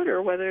neighborhood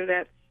or whether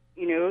that's,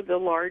 the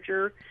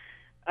larger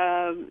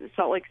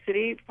Salt Lake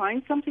City.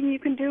 Find something you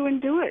can do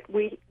and do it.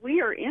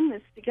 We are in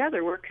this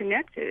together. We're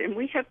connected, and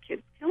we have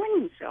kids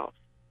killing themselves.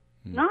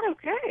 Not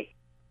okay.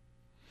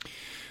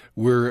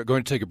 We're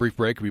going to take a brief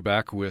break. We'll be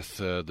back with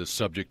the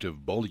subject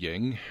of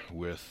bullying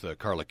with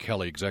Carla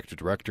Kelly, Executive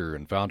Director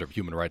and founder of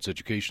Human Rights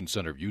Education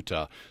Center of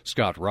Utah,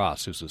 Scott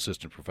Ross, who's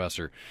Assistant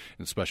Professor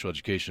in the Special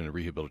Education and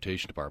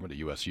Rehabilitation Department at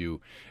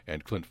USU,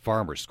 and Clint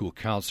Farmer, School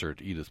Counselor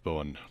at Edith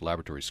Bowen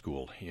Laboratory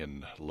School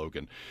in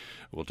Logan.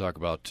 We'll talk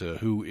about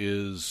who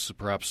is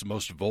perhaps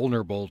most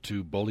vulnerable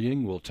to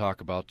bullying. We'll talk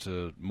about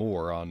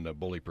more on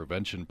bully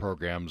prevention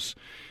programs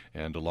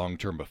and the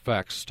long-term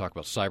effects. Talk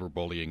about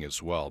cyberbullying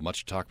as well.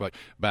 Much to talk about.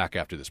 Back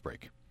after this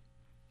break.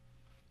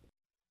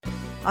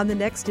 On the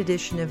next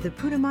edition of the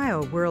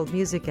Putumayo World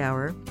Music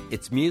Hour,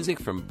 it's music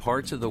from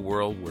parts of the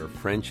world where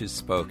French is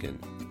spoken.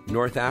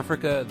 North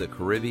Africa, the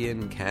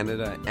Caribbean,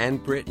 Canada,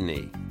 and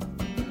Brittany.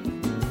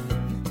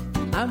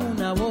 I'm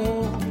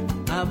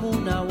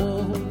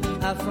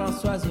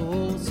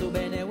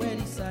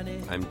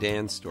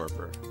Dan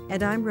Storper.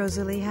 And I'm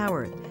Rosalie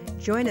Howard.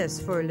 Join us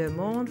for Le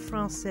Monde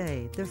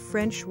Français, the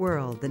French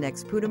world, the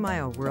next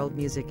Putumayo World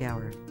Music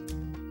Hour.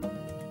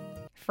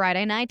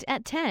 Friday night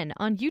at 10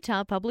 on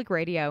Utah Public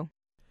Radio.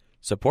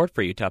 Support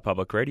for Utah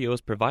Public Radio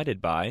is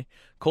provided by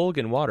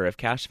Colgan Water of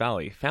Cache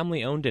Valley,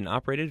 family owned and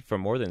operated for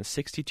more than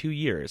 62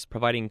 years,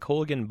 providing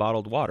Colgan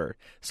bottled water,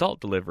 salt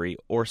delivery,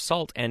 or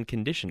salt and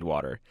conditioned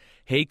water.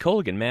 Hey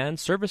Colgan Man,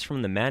 service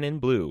from the Man in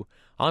Blue.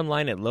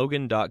 Online at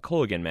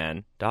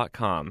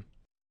logan.colganman.com.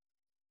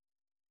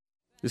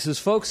 This is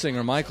folk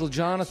singer Michael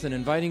Jonathan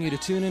inviting you to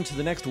tune in to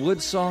the next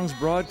Wood Songs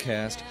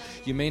broadcast.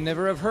 You may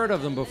never have heard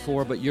of them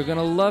before, but you're going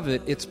to love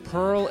it. It's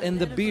Pearl and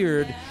the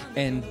Beard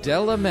and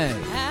Della Mae.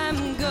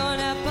 I'm going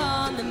up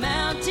on the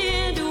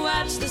mountain to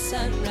watch the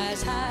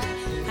sunrise high.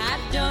 I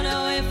don't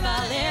know if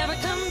I'll ever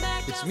come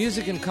back. It's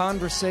music and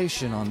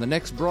conversation on the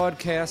next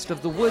broadcast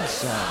of the Wood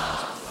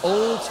Songs,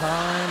 Old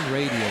Time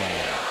Radio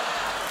Hour.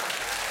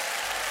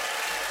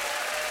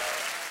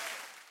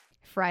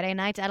 Friday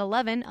night at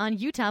 11 on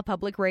Utah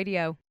Public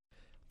Radio.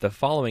 The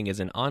following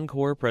is an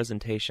encore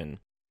presentation.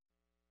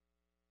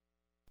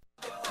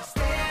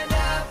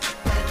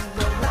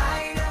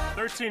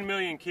 13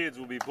 million kids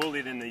will be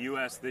bullied in the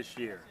U.S. this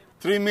year.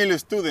 3 million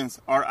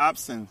students are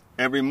absent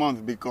every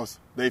month because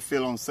they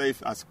feel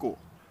unsafe at school.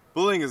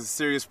 Bullying is a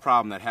serious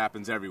problem that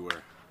happens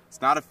everywhere. It's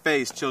not a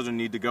phase children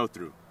need to go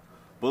through.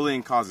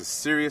 Bullying causes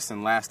serious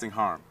and lasting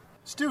harm.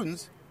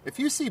 Students, if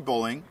you see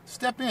bullying,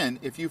 step in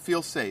if you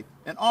feel safe,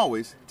 and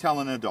always tell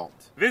an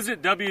adult.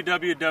 Visit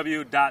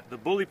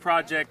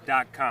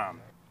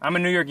www.thebullyproject.com. I'm a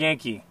New York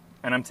Yankee,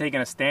 and I'm taking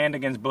a stand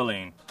against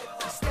bullying.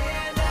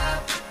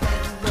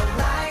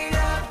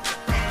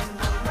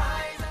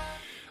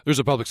 There's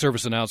a public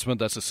service announcement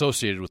that's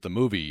associated with the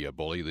movie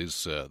Bully.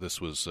 This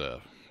was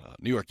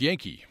New York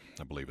Yankee,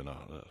 I believe.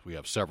 We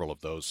have several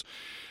of those.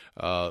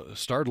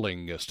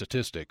 Startling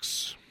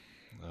statistics.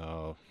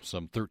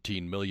 Some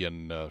 13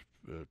 million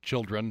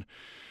children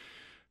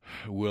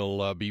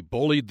will be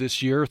bullied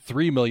this year.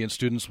 3 million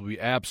students will be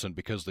absent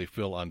because they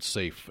feel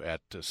unsafe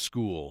at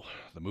school.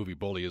 The movie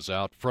Bully is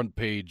out. Front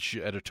page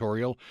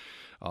editorial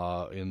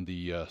in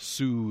the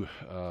Sioux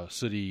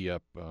City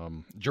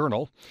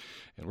Journal.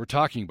 And we're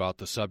talking about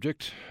the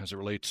subject as it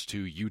relates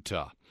to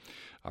Utah.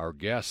 Our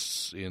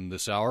guests in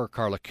this hour,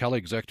 Carla Kelly,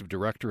 Executive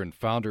Director and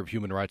founder of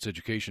Human Rights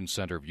Education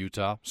Center of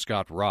Utah,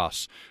 Scott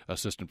Ross,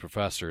 Assistant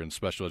Professor in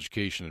Special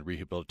Education and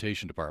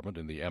Rehabilitation Department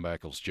in the Emma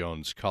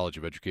Eccles-Jones College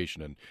of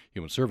Education and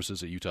Human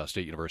Services at Utah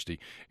State University,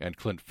 and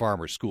Clint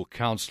Farmer, School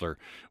Counselor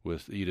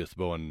with Edith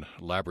Bowen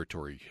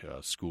Laboratory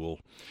School.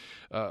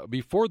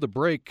 Before the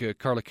break,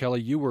 Carla Kelly,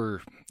 you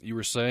were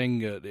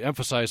saying,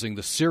 emphasizing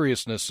the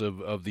seriousness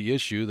of the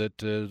issue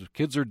that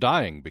kids are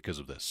dying because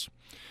of this.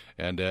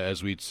 And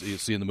as we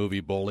see in the movie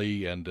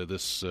Bully and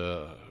this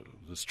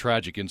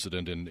tragic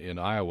incident in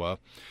Iowa,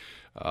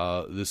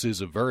 this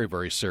is a very,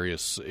 very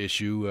serious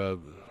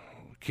issue.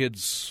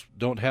 Kids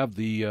don't have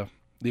the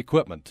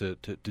equipment to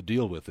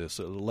deal with this,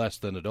 less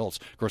than adults.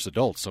 Of course,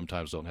 adults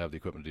sometimes don't have the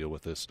equipment to deal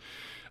with this.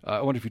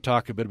 I wonder if you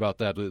talk a bit about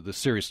that, the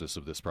seriousness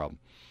of this problem.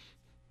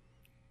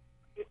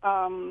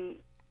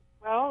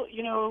 Well,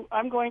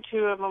 I'm going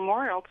to a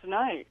memorial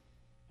tonight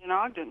in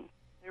Ogden.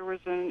 There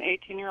was an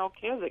 18-year-old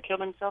kid that killed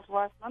himself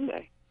last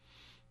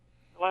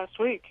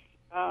week,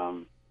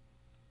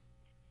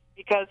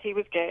 because he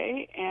was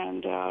gay,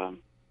 and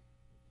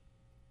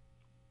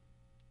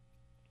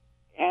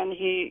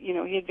he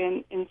had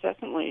been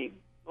incessantly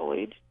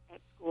bullied at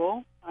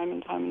school,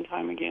 time and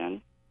time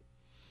again.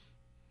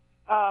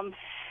 I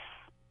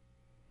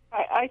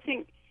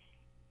think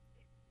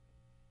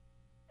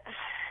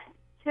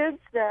kids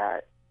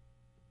that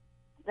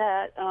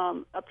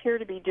appear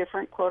to be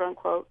different, quote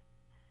unquote,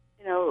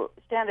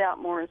 stand out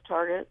more as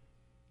targets,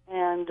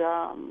 and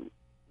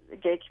the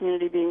gay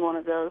community being one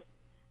of those.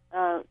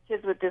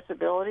 Kids with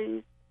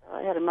disabilities.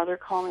 I had a mother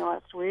call me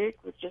last week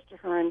with just a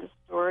horrendous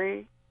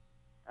story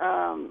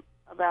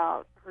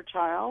about her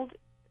child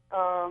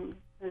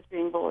who's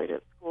being bullied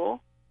at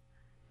school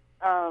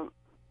that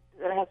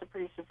has a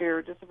pretty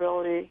severe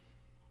disability.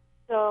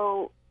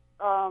 So,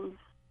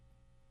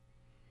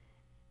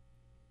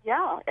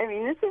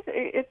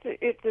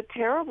 it's a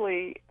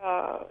terribly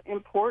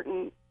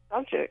important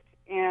subject,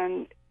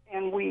 and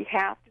and we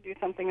have to do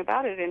something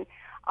about it. And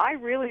I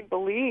really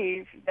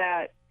believe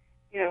that,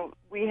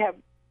 we have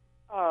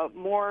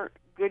more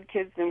good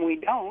kids than we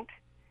don't,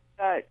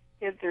 but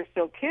kids are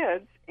still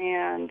kids,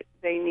 and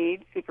they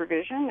need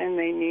supervision, and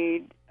they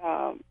need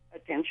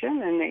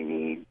attention, and they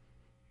need,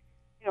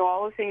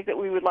 all the things that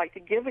we would like to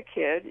give a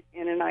kid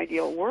in an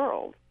ideal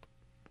world.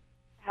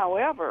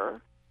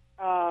 However,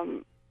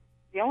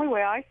 the only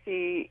way I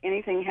see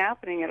anything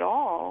happening at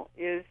all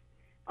is,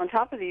 on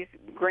top of these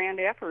grand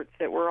efforts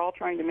that we're all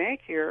trying to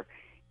make here,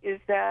 is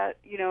that,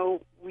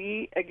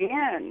 we,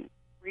 again,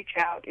 reach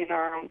out in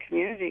our own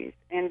communities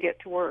and get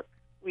to work.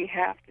 We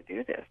have to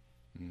do this.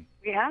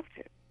 We have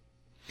to.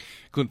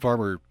 Clint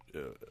Farmer,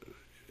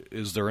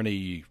 is there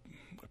any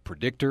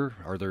predictor?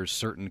 Are there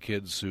certain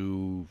kids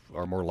who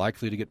are more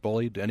likely to get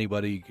bullied?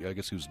 Anybody, I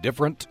guess, who's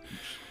different?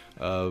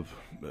 Do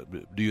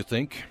you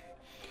think?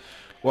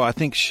 Well, I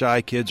think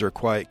shy kids or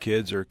quiet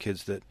kids or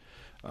kids that,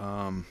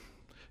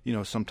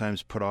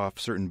 sometimes put off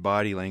certain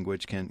body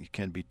language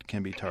can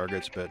be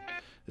targets. But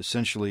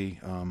essentially,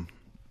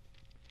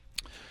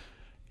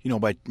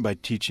 by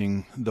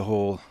teaching the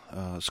whole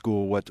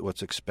school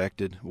what's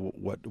expected,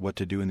 what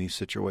to do in these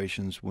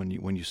situations when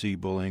you see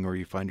bullying or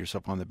you find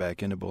yourself on the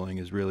back end of bullying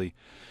is really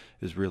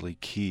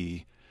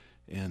key.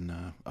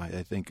 And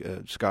I think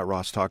Scott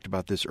Ross talked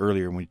about this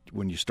earlier.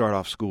 When you start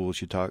off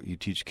schools, you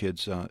teach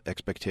kids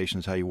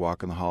expectations, how you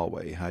walk in the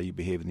hallway, how you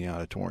behave in the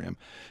auditorium,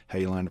 how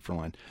you line up for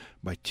line.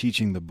 By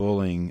teaching the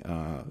bullying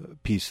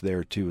piece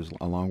there too,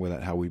 along with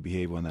that, how we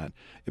behave on that,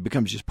 it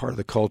becomes just part of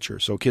the culture.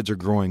 So kids are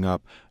growing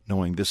up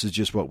knowing this is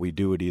just what we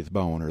do at Edith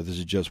Bowen, or this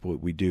is just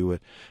what we do at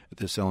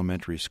this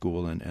elementary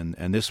school,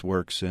 and this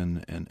works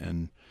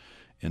and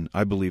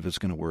I believe it's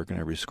going to work in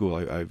every school.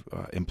 I've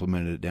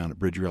implemented it down at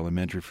Bridger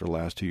Elementary for the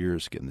last 2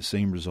 years, getting the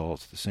same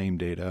results, the same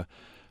data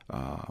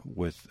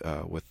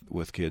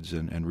with kids,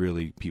 and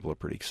really people are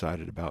pretty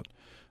excited about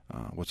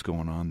what's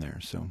going on there.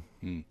 So,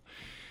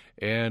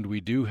 And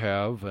we do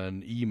have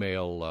an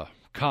email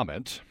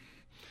comment.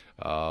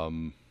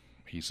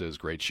 He says,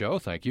 "Great show,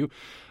 thank you.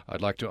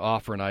 I'd like to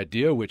offer an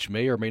idea which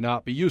may or may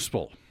not be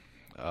useful.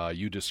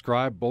 You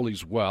describe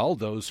bullies well,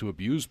 those who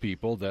abuse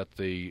people that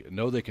they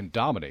know they can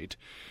dominate.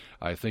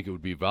 I think it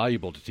would be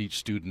valuable to teach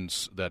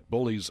students that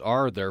bullies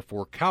are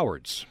therefore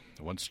cowards.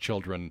 Once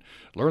children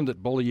learn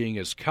that bullying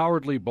is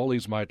cowardly,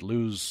 bullies might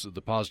lose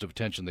the positive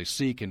attention they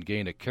seek and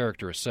gain a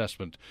character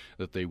assessment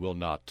that they will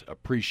not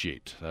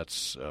appreciate."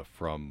 That's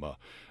from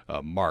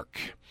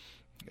Mark.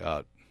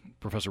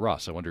 Professor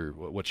Ross, I wonder,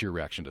 what's your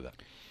reaction to that?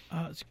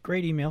 It's a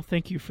great email.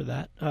 Thank you for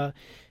that.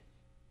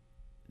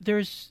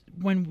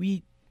 When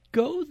we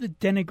go the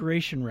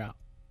denigration route,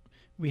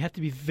 we have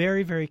to be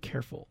very, very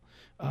careful.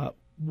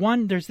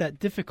 One, there's that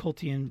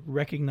difficulty in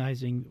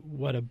recognizing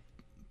what a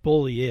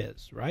bully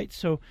is, right?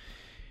 So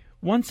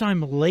once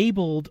I'm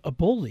labeled a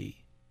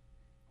bully,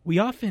 we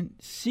often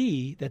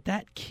see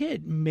that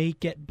kid may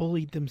get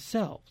bullied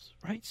themselves,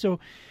 right? So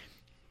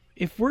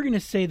if we're going to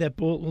say that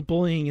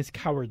bullying is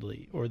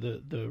cowardly or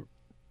the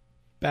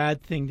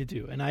bad thing to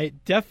do, and I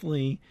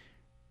definitely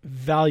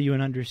value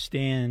and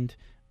understand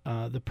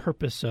the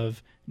purpose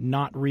of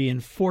not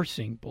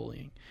reinforcing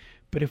bullying,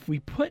 but if we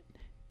put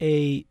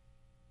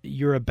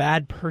you're a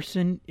bad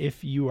person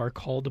if you are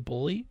called a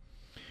bully,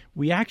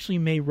 we actually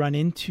may run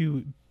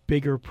into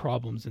bigger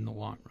problems in the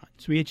long run.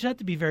 So we just have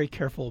to be very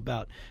careful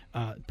about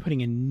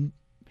putting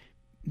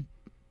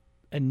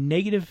a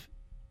negative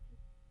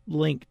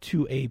link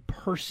to a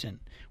person.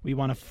 We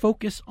want to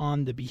focus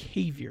on the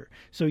behavior.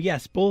 So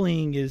yes,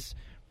 bullying is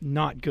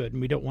not good,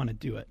 and we don't want to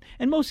do it.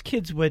 And most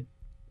kids would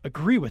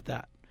agree with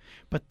that.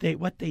 But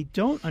what they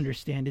don't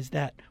understand is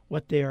that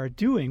what they are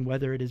doing,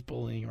 whether it is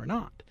bullying or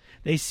not.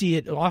 They see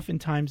it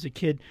oftentimes. A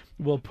kid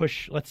will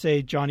push, let's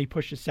say Johnny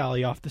pushes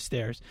Sally off the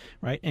stairs,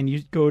 right? And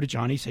you go to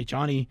Johnny, say,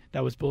 "Johnny,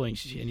 that was bullying."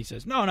 And he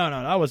says, No,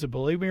 that wasn't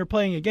bullying. We were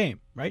playing a game,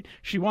 right?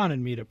 She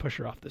wanted me to push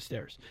her off the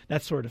stairs.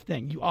 That sort of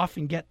thing. You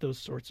often get those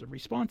sorts of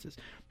responses.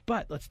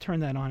 But let's turn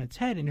that on its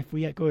head. And if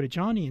we go to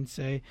Johnny and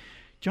say,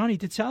 "Johnny,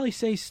 did Sally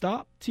say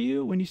stop to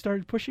you when you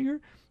started pushing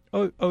her?"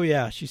 Oh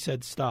yeah, she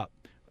said stop.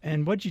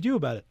 "And what'd you do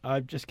about it?"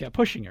 "I just kept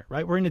pushing her,"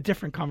 right? We're in a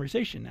different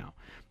conversation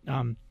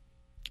now.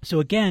 So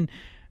again,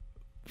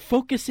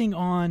 focusing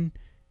on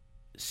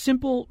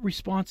simple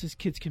responses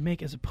kids can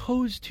make as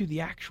opposed to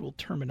the actual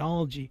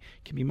terminology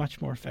can be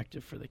much more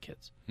effective for the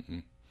kids. Mm-hmm.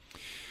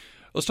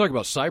 Let's talk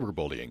about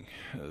cyberbullying.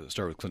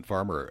 Start with Clint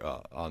Farmer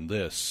on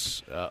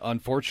this.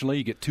 Unfortunately,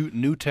 you get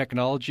new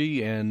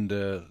technology, and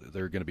there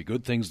are going to be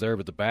good things there,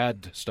 but the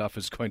bad stuff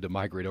is going to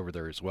migrate over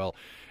there as well.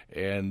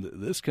 And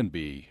this can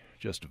be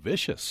just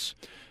vicious.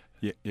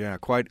 Yeah,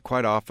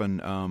 quite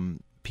often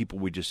people,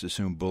 we just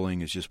assume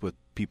bullying is just with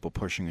people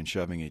pushing and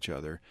shoving each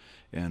other.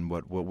 And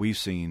what we've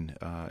seen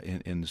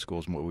in the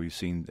schools and what we've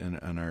seen,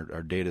 and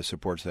our data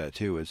supports that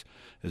too, is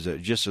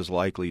that just as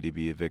likely to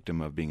be a victim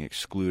of being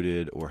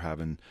excluded or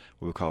having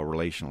what we call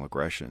relational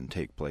aggression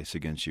take place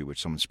against you,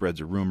 which someone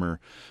spreads a rumor,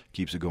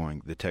 keeps it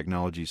going. The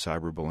technology,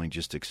 cyberbullying,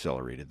 just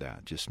accelerated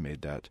that, just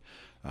made that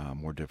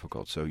more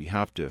difficult. So you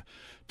have to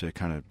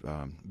kind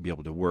of be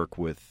able to work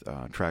with,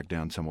 track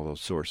down some of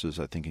those sources,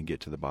 I think, and get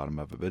to the bottom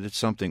of it. But it's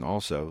something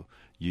also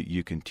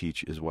you can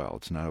teach as well.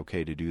 It's not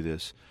okay to do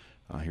this.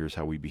 Here's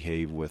how we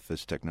behave with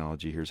this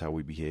technology. Here's how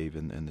we behave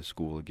in the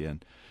school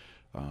again.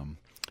 A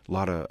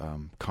lot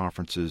of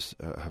conferences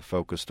have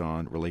focused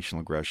on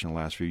relational aggression in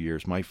the last few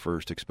years. My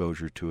first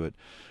exposure to it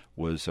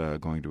was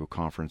going to a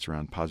conference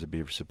around positive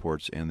behavior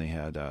supports, and they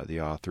had the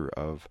author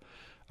of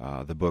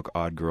the book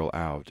Odd Girl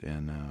Out,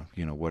 and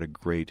what a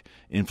great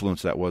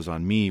influence that was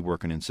on me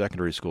working in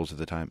secondary schools at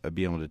the time,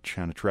 being able to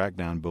try to track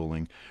down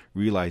bullying,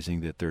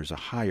 realizing that there's a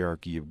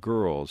hierarchy of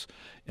girls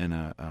in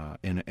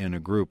a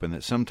group, and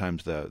that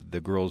sometimes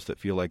the girls that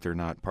feel like they're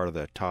not part of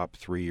the top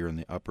 3 or in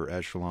the upper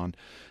echelon,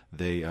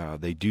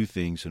 they do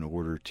things in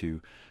order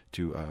to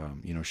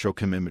show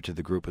commitment to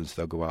the group, and so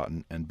they'll go out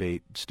and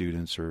bait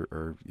students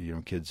or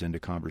kids into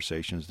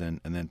conversations, and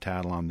then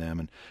tattle on them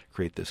and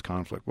create this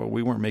conflict. Well,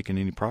 we weren't making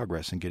any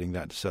progress in getting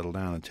that to settle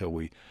down until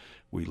we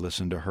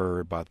listened to her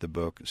about the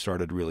book,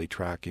 started really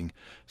tracking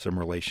some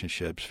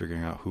relationships,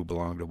 figuring out who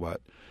belonged to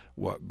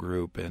what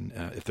group. And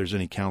if there's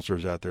any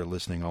counselors out there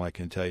listening, all I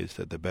can tell you is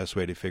that the best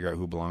way to figure out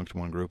who belongs to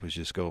one group is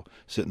just go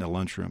sit in the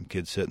lunchroom.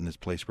 Kids sit in this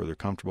place where they're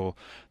comfortable.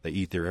 They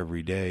eat there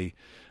every day.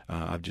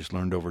 I've just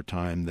learned over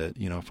time that,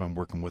 if I'm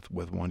working with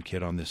one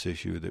kid on this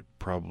issue, that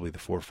probably the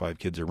 4 or 5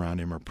 kids around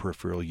him are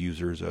peripheral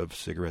users of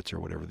cigarettes or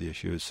whatever the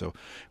issue is. So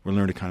we're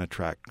learning to kind of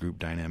track group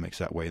dynamics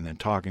that way, and then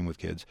talking with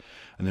kids.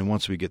 And then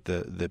once we get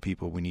the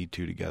people we need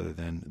to together,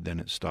 then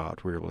it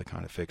stopped. We're able to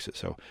kind of fix it.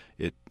 So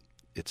it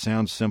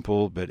sounds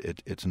simple, but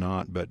it's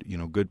not. But,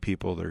 good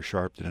people that are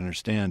sharp, that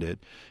understand it,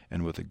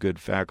 and with a good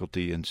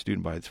faculty and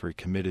student body that's very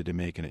committed to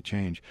making it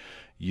change,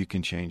 you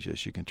can change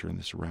this. You can turn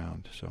this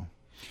around. So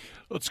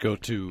let's go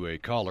to a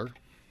caller.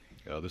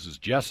 This is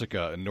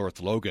Jessica in North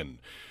Logan.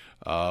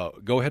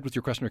 Go ahead with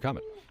your question or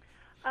comment.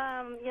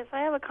 Yes,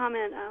 I have a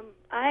comment.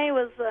 I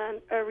was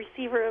a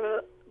receiver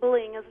of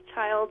bullying as a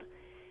child,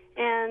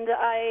 and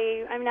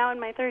I'm now in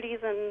my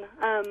 30s,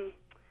 and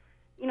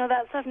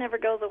that stuff never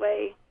goes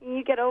away.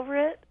 You get over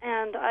it,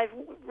 and I've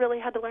really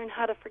had to learn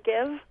how to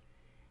forgive,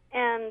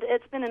 and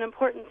it's been an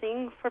important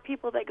thing for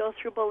people that go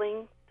through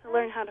bullying to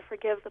learn how to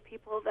forgive the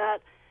people that,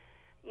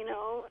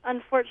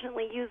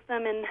 unfortunately use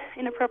them in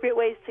inappropriate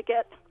ways to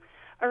get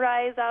a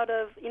rise out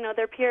of,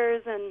 their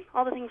peers and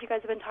all the things you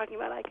guys have been talking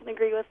about. I can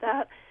agree with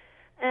that.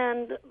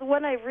 And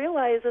what I've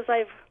realized as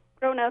I've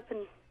grown up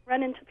and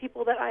run into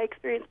people that I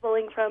experience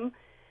bullying from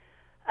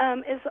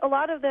is a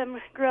lot of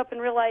them grew up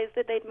and realized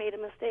that they'd made a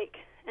mistake.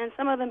 And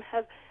some of them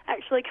have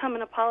actually come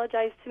and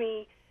apologized to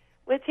me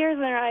with tears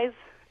in their eyes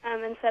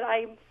and said,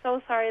 "I'm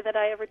so sorry that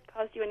I ever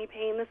caused you any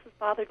pain. This has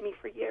bothered me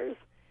for years."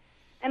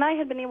 And I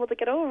had been able to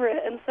get over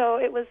it, and so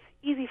it was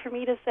easy for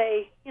me to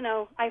say,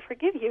 I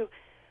forgive you.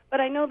 But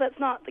I know that's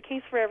not the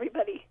case for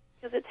everybody,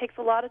 because it takes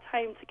a lot of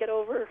time to get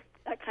over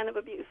that kind of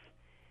abuse.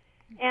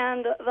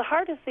 And the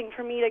hardest thing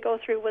for me to go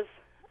through was,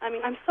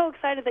 I'm so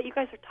excited that you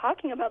guys are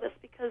talking about this,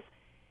 because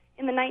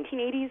in the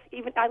 1980s,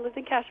 I lived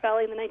in Cache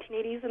Valley in the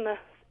 1980s in the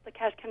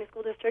Cache County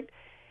School District,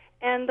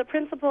 and the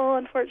principal,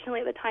 unfortunately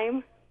at the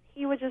time,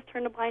 he would just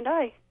turn a blind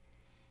eye.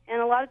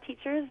 And a lot of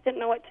teachers didn't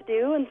know what to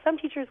do, and some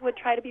teachers would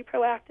try to be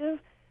proactive,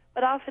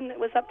 but often it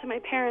was up to my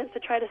parents to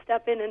try to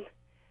step in and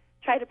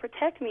try to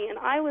protect me. And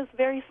I was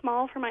very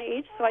small for my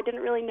age, so I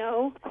didn't really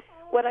know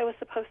what I was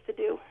supposed to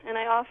do. And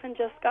I often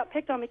just got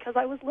picked on because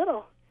I was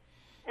little.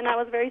 And I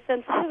was very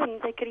sensitive, and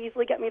they could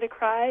easily get me to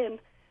cry. And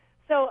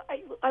so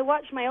I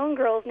watch my own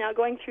girls now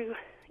going through,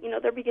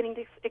 they're beginning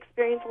to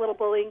experience a little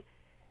bullying.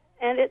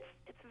 And it's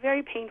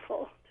very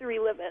painful to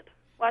relive it,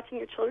 watching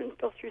your children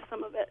go through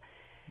some of it.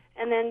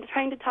 And then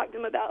trying to talk to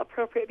them about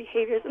appropriate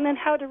behaviors, and then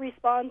how to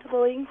respond to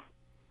bullying,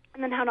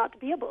 and then how not to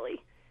be a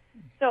bully.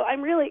 So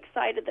I'm really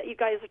excited that you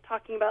guys are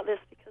talking about this,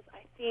 because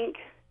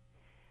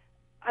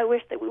I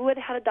wish that we would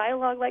have had a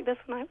dialogue like this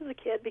when I was a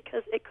kid,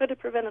 because it could have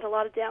prevented a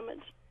lot of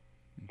damage.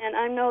 And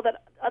I know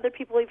that other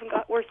people even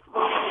got worse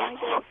bullying than I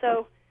did.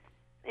 So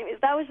anyways,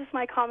 that was just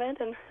my comment,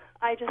 and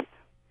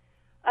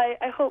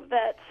I hope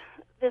that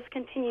this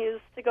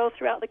continues to go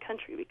throughout the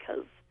country,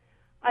 because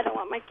I don't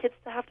want my kids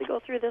to have to go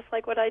through this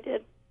like what I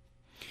did.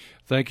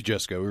 Thank you,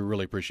 Jessica. We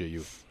really appreciate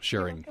you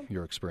sharing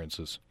your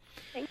experiences.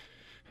 Thanks.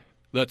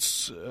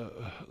 That's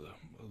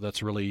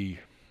really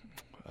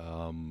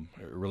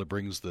it really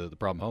brings the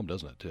problem home,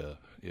 doesn't it?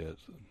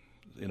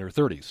 In her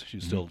 30s,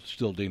 she's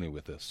still dealing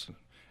with this,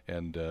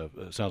 and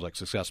it sounds like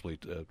successfully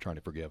trying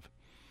to forgive.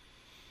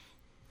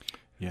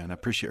 Yeah, and I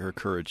appreciate her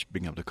courage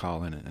being able to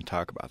call in and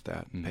talk about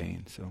that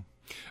pain. So,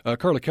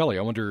 Carla Kelly,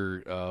 I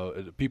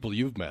wonder, people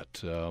you've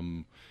met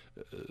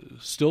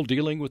still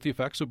dealing with the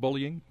effects of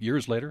bullying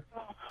years later?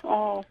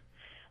 Oh,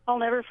 I'll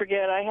never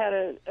forget. I had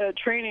a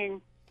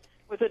training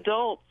with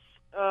adults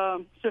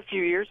just a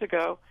few years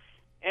ago,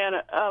 and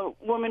a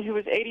woman who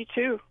was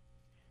 82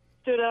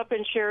 stood up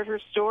and shared her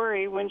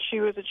story when she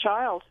was a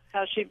child,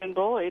 how she'd been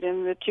bullied,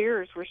 and the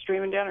tears were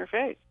streaming down her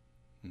face.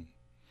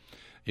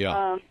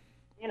 Yeah.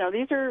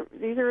 These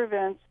are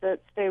events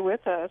that stay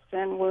with us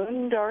and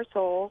wound our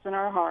souls and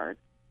our hearts.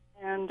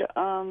 And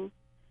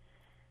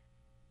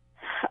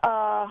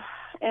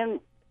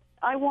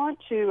I want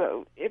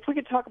to, if we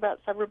could talk about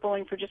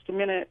cyberbullying for just a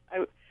minute,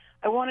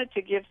 I wanted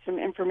to give some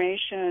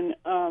information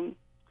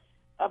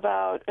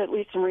about, at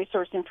least some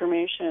resource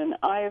information.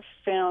 I have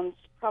found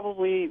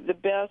probably the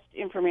best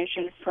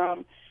information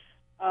from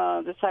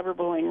the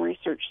Cyberbullying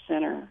Research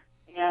Center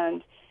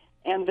and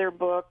their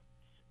books.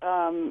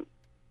 And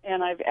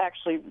I've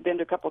actually been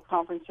to a couple of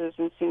conferences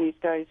and seen these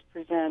guys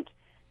present.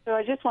 So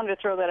I just wanted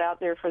to throw that out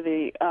there for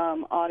the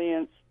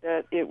audience,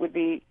 that it would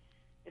be,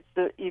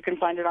 you can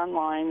find it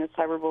online, the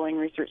Cyberbullying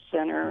Research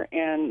Center,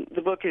 and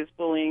the book is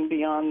Bullying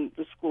Beyond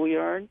the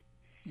Schoolyard.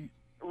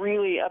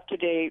 Really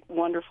up-to-date,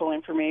 wonderful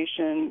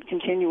information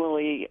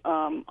continually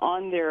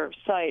on their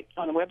site,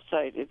 on the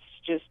website. It's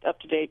just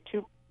up-to-date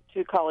to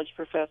college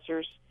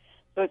professors,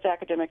 so it's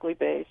academically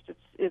based.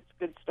 It's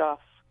good stuff.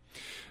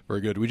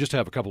 Very good. We just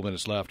have a couple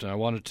minutes left, and I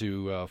wanted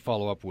to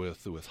follow up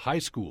with high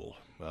school.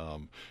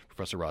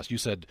 Professor Ross, you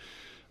said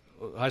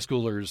high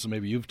schoolers,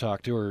 maybe you've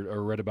talked to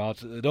or read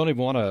about, don't even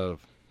want to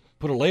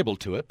put a label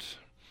to it.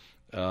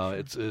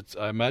 It's.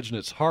 I imagine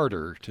it's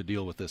harder to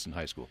deal with this in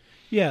high school.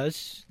 Yeah,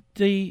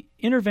 the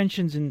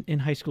interventions in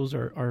high schools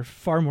are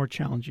far more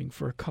challenging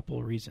for a couple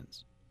of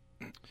reasons.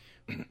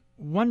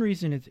 One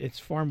reason it's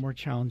far more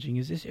challenging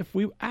is if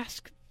we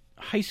ask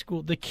high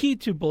school, the key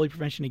to bully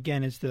prevention,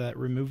 again, is to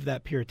remove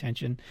that peer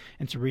attention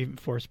and to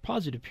reinforce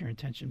positive peer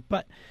attention.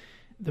 But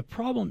the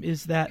problem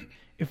is that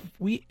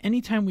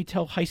anytime we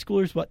tell high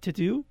schoolers what to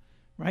do,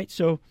 right?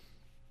 So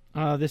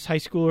this high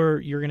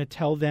schooler, you're going to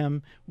tell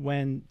them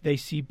when they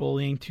see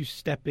bullying to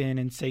step in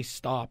and say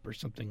stop or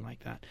something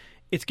like that.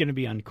 It's going to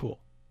be uncool.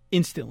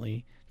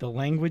 Instantly, the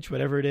language,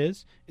 whatever it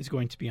is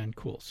going to be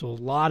uncool. So a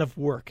lot of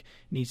work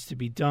needs to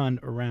be done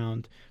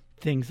around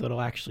things that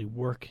will actually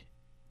work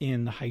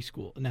in the high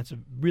school, and that's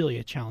really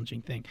a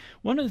challenging thing.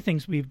 One of the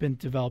things we've been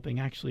developing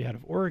actually out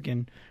of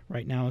Oregon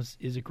right now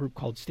is a group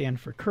called Stand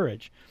for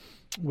Courage,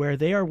 where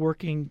they are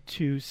working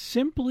to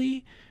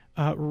simply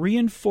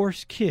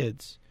reinforce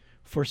kids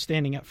for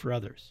standing up for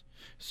others.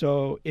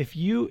 So if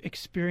you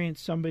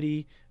experience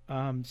somebody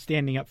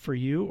standing up for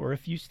you, or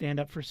if you stand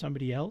up for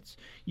somebody else,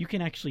 you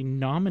can actually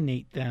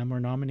nominate them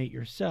or nominate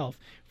yourself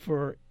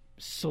for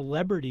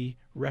celebrity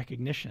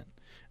recognition.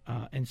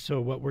 And so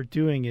what we're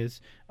doing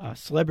is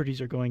celebrities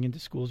are going into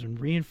schools and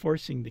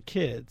reinforcing the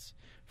kids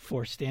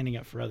for standing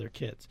up for other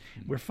kids.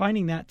 Mm-hmm. We're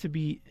finding that to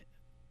be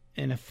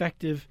an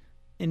effective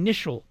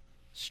initial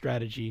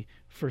strategy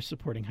for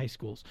supporting high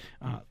schools.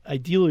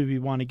 Ideally, we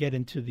want to get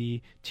into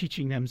the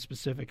teaching them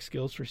specific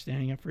skills for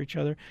standing up for each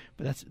other,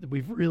 but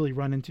we've really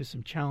run into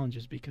some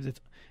challenges because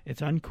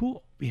it's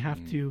uncool. We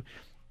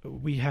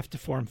have to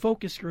form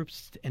focus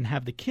groups and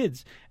have the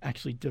kids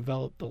actually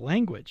develop the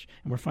language,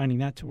 and we're finding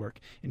that to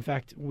work. In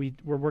fact, we're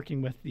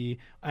working with the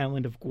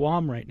island of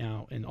Guam right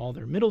now in all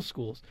their middle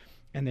schools,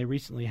 and they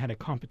recently had a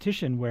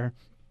competition where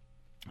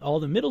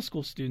all the middle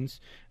school students,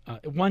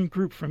 one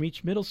group from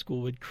each middle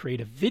school would create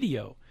a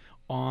video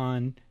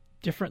on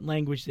different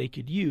language they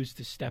could use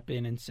to step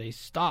in and say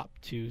stop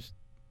to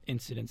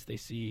incidents they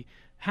see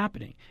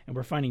happening. And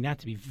we're finding that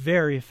to be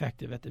very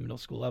effective at the middle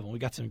school level. We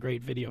got some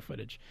great video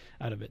footage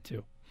out of it,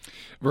 too.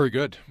 Very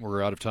good.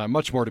 We're out of time.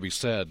 Much more to be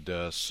said.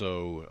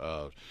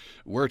 So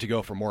where to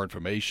go for more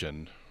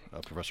information,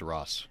 Professor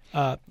Ross?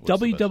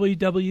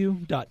 www.pbis.org.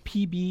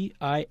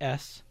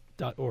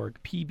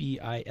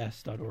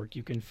 pbis.org.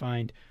 You can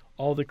find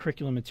all the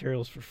curriculum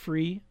materials for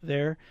free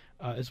there,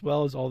 as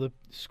well as all the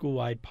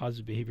school-wide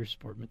positive behavior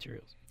support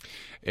materials.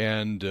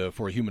 And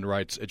for Human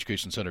Rights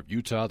Education Center of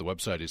Utah, the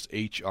website is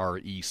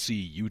hrecutah.org.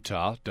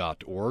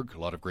 A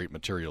lot of great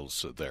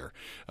materials there.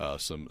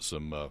 Some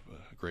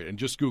great, and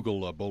just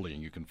Google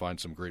bullying. You can find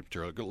some great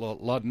material. A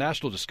lot of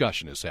national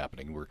discussion is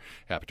happening. We're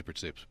happy to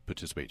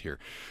participate here.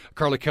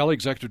 Carla Kelly,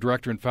 Executive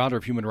Director and Founder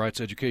of Human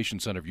Rights Education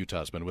Center of Utah,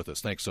 has been with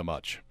us. Thanks so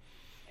much.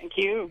 Thank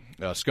you.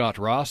 Scott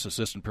Ross,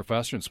 Assistant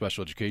Professor in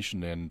Special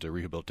Education and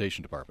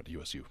Rehabilitation Department at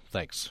USU.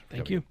 Thanks.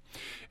 Thank you.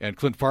 And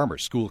Clint Farmer,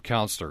 School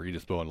Counselor,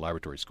 Edith Bowen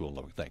Laboratory School in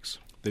Lubbock. Thanks.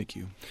 Thank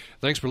you.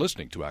 Thanks for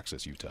listening to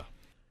Access Utah.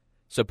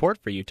 Support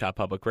for Utah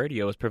Public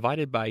Radio is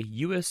provided by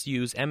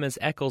USU's Emma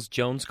Eccles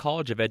Jones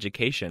College of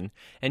Education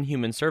and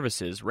Human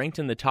Services, ranked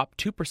in the top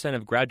 2%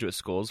 of graduate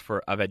schools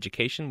of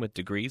education with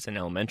degrees in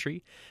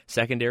elementary,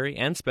 secondary,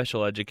 and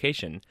special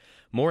education.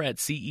 More at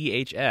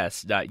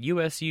cehs.usu.edu.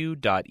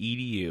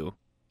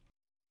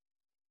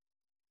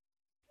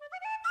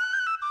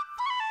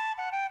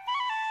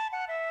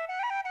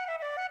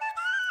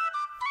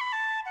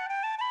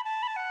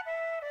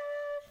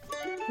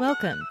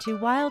 Welcome to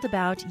Wild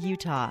About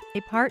Utah,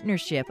 a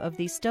partnership of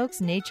the Stokes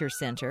Nature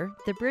Center,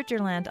 the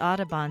Bridgerland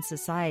Audubon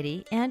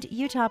Society, and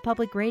Utah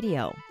Public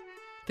Radio.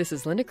 This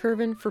is Linda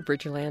Curvin for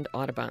Bridgerland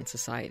Audubon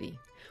Society.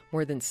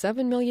 More than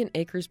 7 million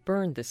acres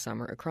burned this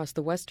summer across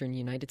the western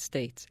United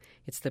States.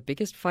 It's the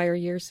biggest fire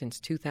year since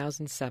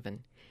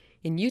 2007.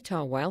 In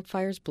Utah,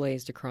 wildfires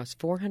blazed across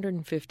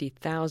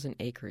 450,000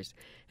 acres,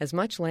 as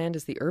much land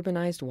as the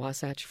urbanized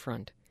Wasatch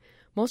Front.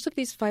 Most of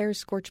these fires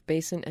scorched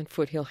basin and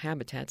foothill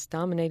habitats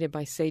dominated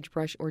by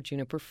sagebrush or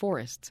juniper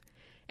forests.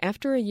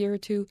 After a year or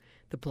two,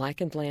 the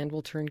blackened land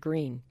will turn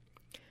green.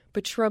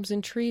 But shrubs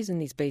and trees in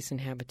these basin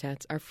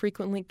habitats are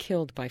frequently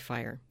killed by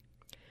fire.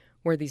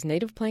 Where these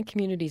native plant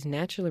communities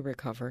naturally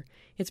recover,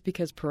 it's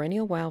because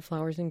perennial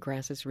wildflowers and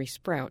grasses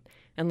resprout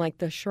and, like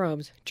the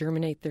shrubs,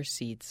 germinate their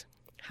seeds.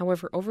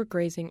 However,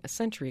 overgrazing a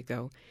century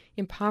ago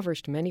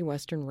impoverished many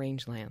western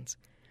rangelands.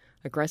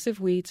 Aggressive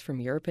weeds from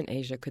Europe and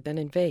Asia could then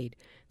invade,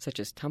 such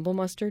as tumble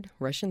mustard,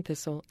 Russian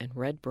thistle, and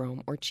red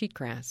brome or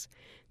cheatgrass.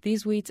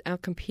 These weeds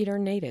outcompete our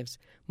natives,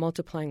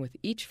 multiplying with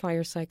each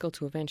fire cycle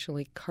to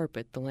eventually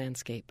carpet the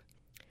landscape.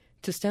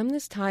 To stem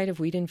this tide of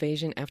weed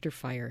invasion after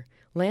fire,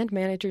 land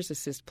managers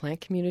assist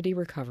plant community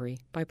recovery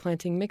by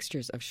planting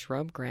mixtures of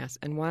shrub, grass,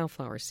 and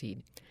wildflower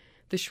seed.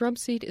 The shrub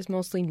seed is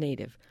mostly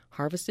native,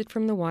 harvested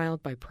from the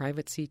wild by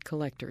private seed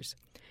collectors.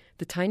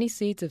 The tiny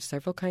seeds of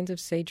several kinds of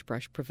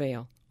sagebrush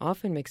prevail,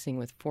 often mixing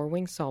with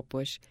four-winged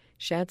saltbush,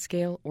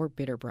 shadscale, or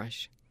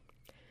bitterbrush.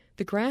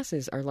 The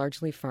grasses are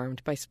largely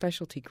farmed by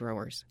specialty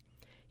growers.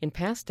 In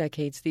past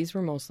decades, these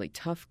were mostly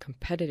tough,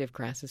 competitive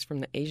grasses from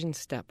the Asian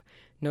steppe,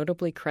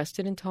 notably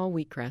crested and tall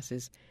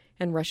wheatgrasses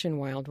and Russian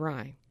wild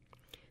rye.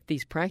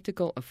 These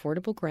practical,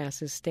 affordable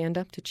grasses stand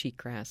up to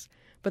cheatgrass,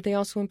 but they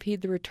also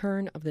impede the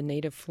return of the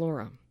native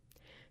flora.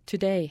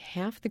 Today,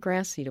 half the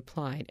grass seed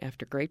applied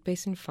after Great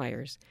Basin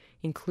fires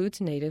includes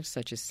natives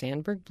such as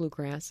sandberg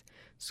bluegrass,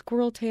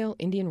 squirreltail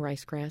Indian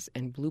ricegrass,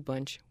 and blue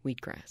bunch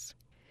wheatgrass.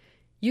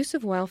 Use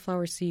of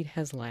wildflower seed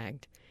has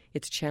lagged.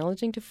 It's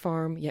challenging to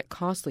farm, yet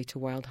costly to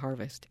wild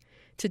harvest.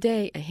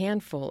 Today, a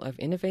handful of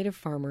innovative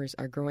farmers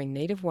are growing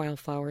native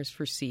wildflowers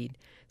for seed,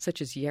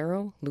 such as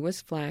yarrow,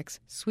 Lewis flax,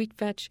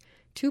 sweetvetch,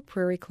 2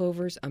 prairie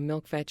clovers, a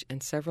milkvetch,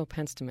 and several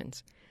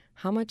penstemons.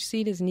 How much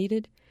seed is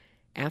needed?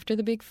 After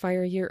the big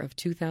fire year of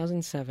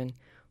 2007,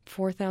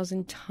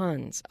 4,000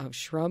 tons of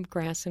shrub,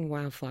 grass, and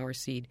wildflower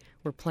seed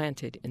were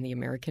planted in the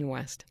American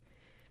West.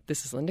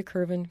 This is Linda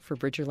Curvin for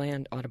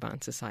Bridgerland Audubon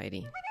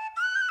Society.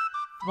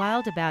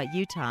 Wild About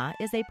Utah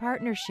is a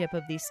partnership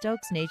of the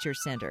Stokes Nature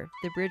Center,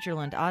 the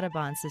Bridgerland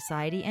Audubon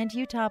Society, and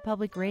Utah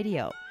Public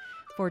Radio.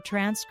 For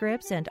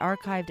transcripts and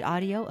archived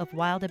audio of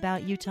Wild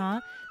About Utah,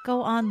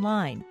 go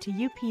online to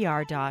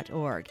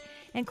upr.org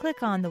and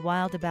click on the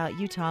Wild About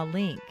Utah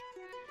link.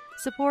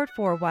 Support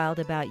for Wild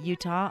About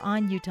Utah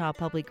on Utah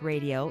Public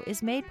Radio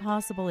is made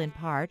possible in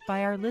part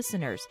by our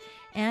listeners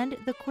and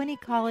the Quinney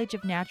College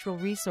of Natural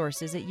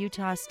Resources at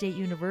Utah State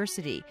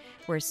University,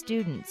 where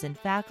students and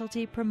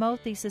faculty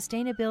promote the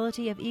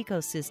sustainability of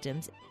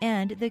ecosystems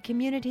and the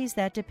communities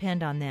that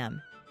depend on them.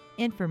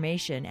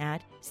 Information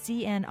at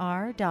cnr.usu.edu.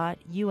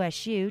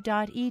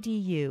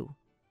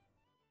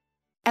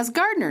 As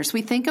gardeners,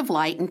 we think of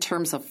light in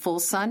terms of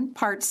full sun,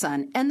 part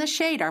sun, and the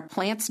shade our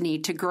plants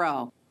need to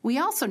grow. We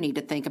also need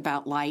to think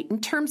about light in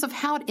terms of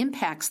how it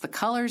impacts the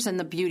colors and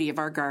the beauty of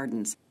our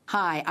gardens.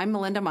 Hi, I'm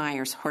Melinda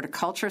Myers,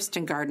 horticulturist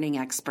and gardening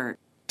expert.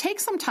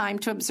 Take some time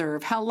to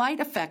observe how light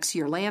affects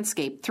your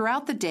landscape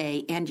throughout the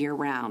day and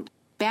year-round.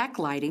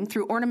 Backlighting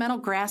through ornamental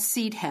grass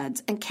seed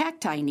heads and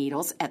cacti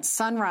needles at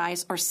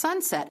sunrise or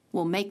sunset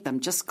will make them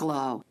just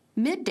glow.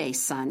 Midday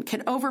sun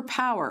can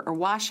overpower or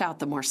wash out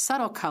the more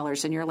subtle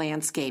colors in your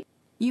landscape.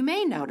 You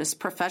may notice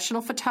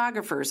professional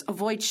photographers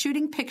avoid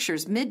shooting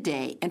pictures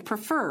midday and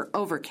prefer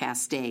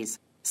overcast days.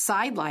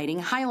 Side lighting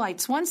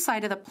highlights one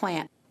side of the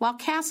plant while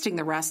casting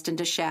the rest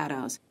into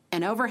shadows.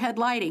 And overhead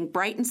lighting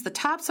brightens the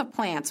tops of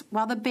plants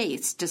while the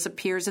base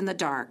disappears in the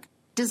dark.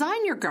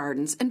 Design your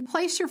gardens and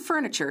place your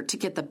furniture to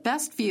get the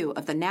best view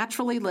of the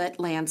naturally lit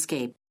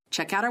landscape.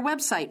 Check out our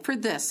website for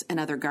this and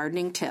other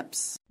gardening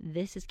tips.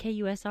 This is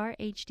KUSR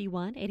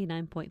HD1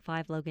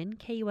 89.5 Logan,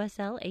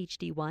 KUSL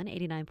HD1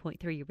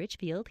 89.3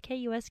 Richfield,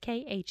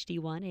 KUSK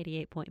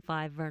HD1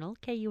 88.5 Vernal,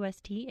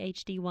 KUST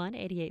HD1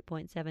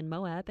 88.7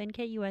 Moab, and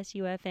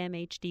KUSU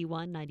FM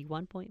HD1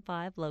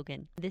 91.5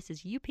 Logan. This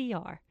is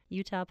UPR,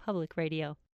 Utah Public Radio.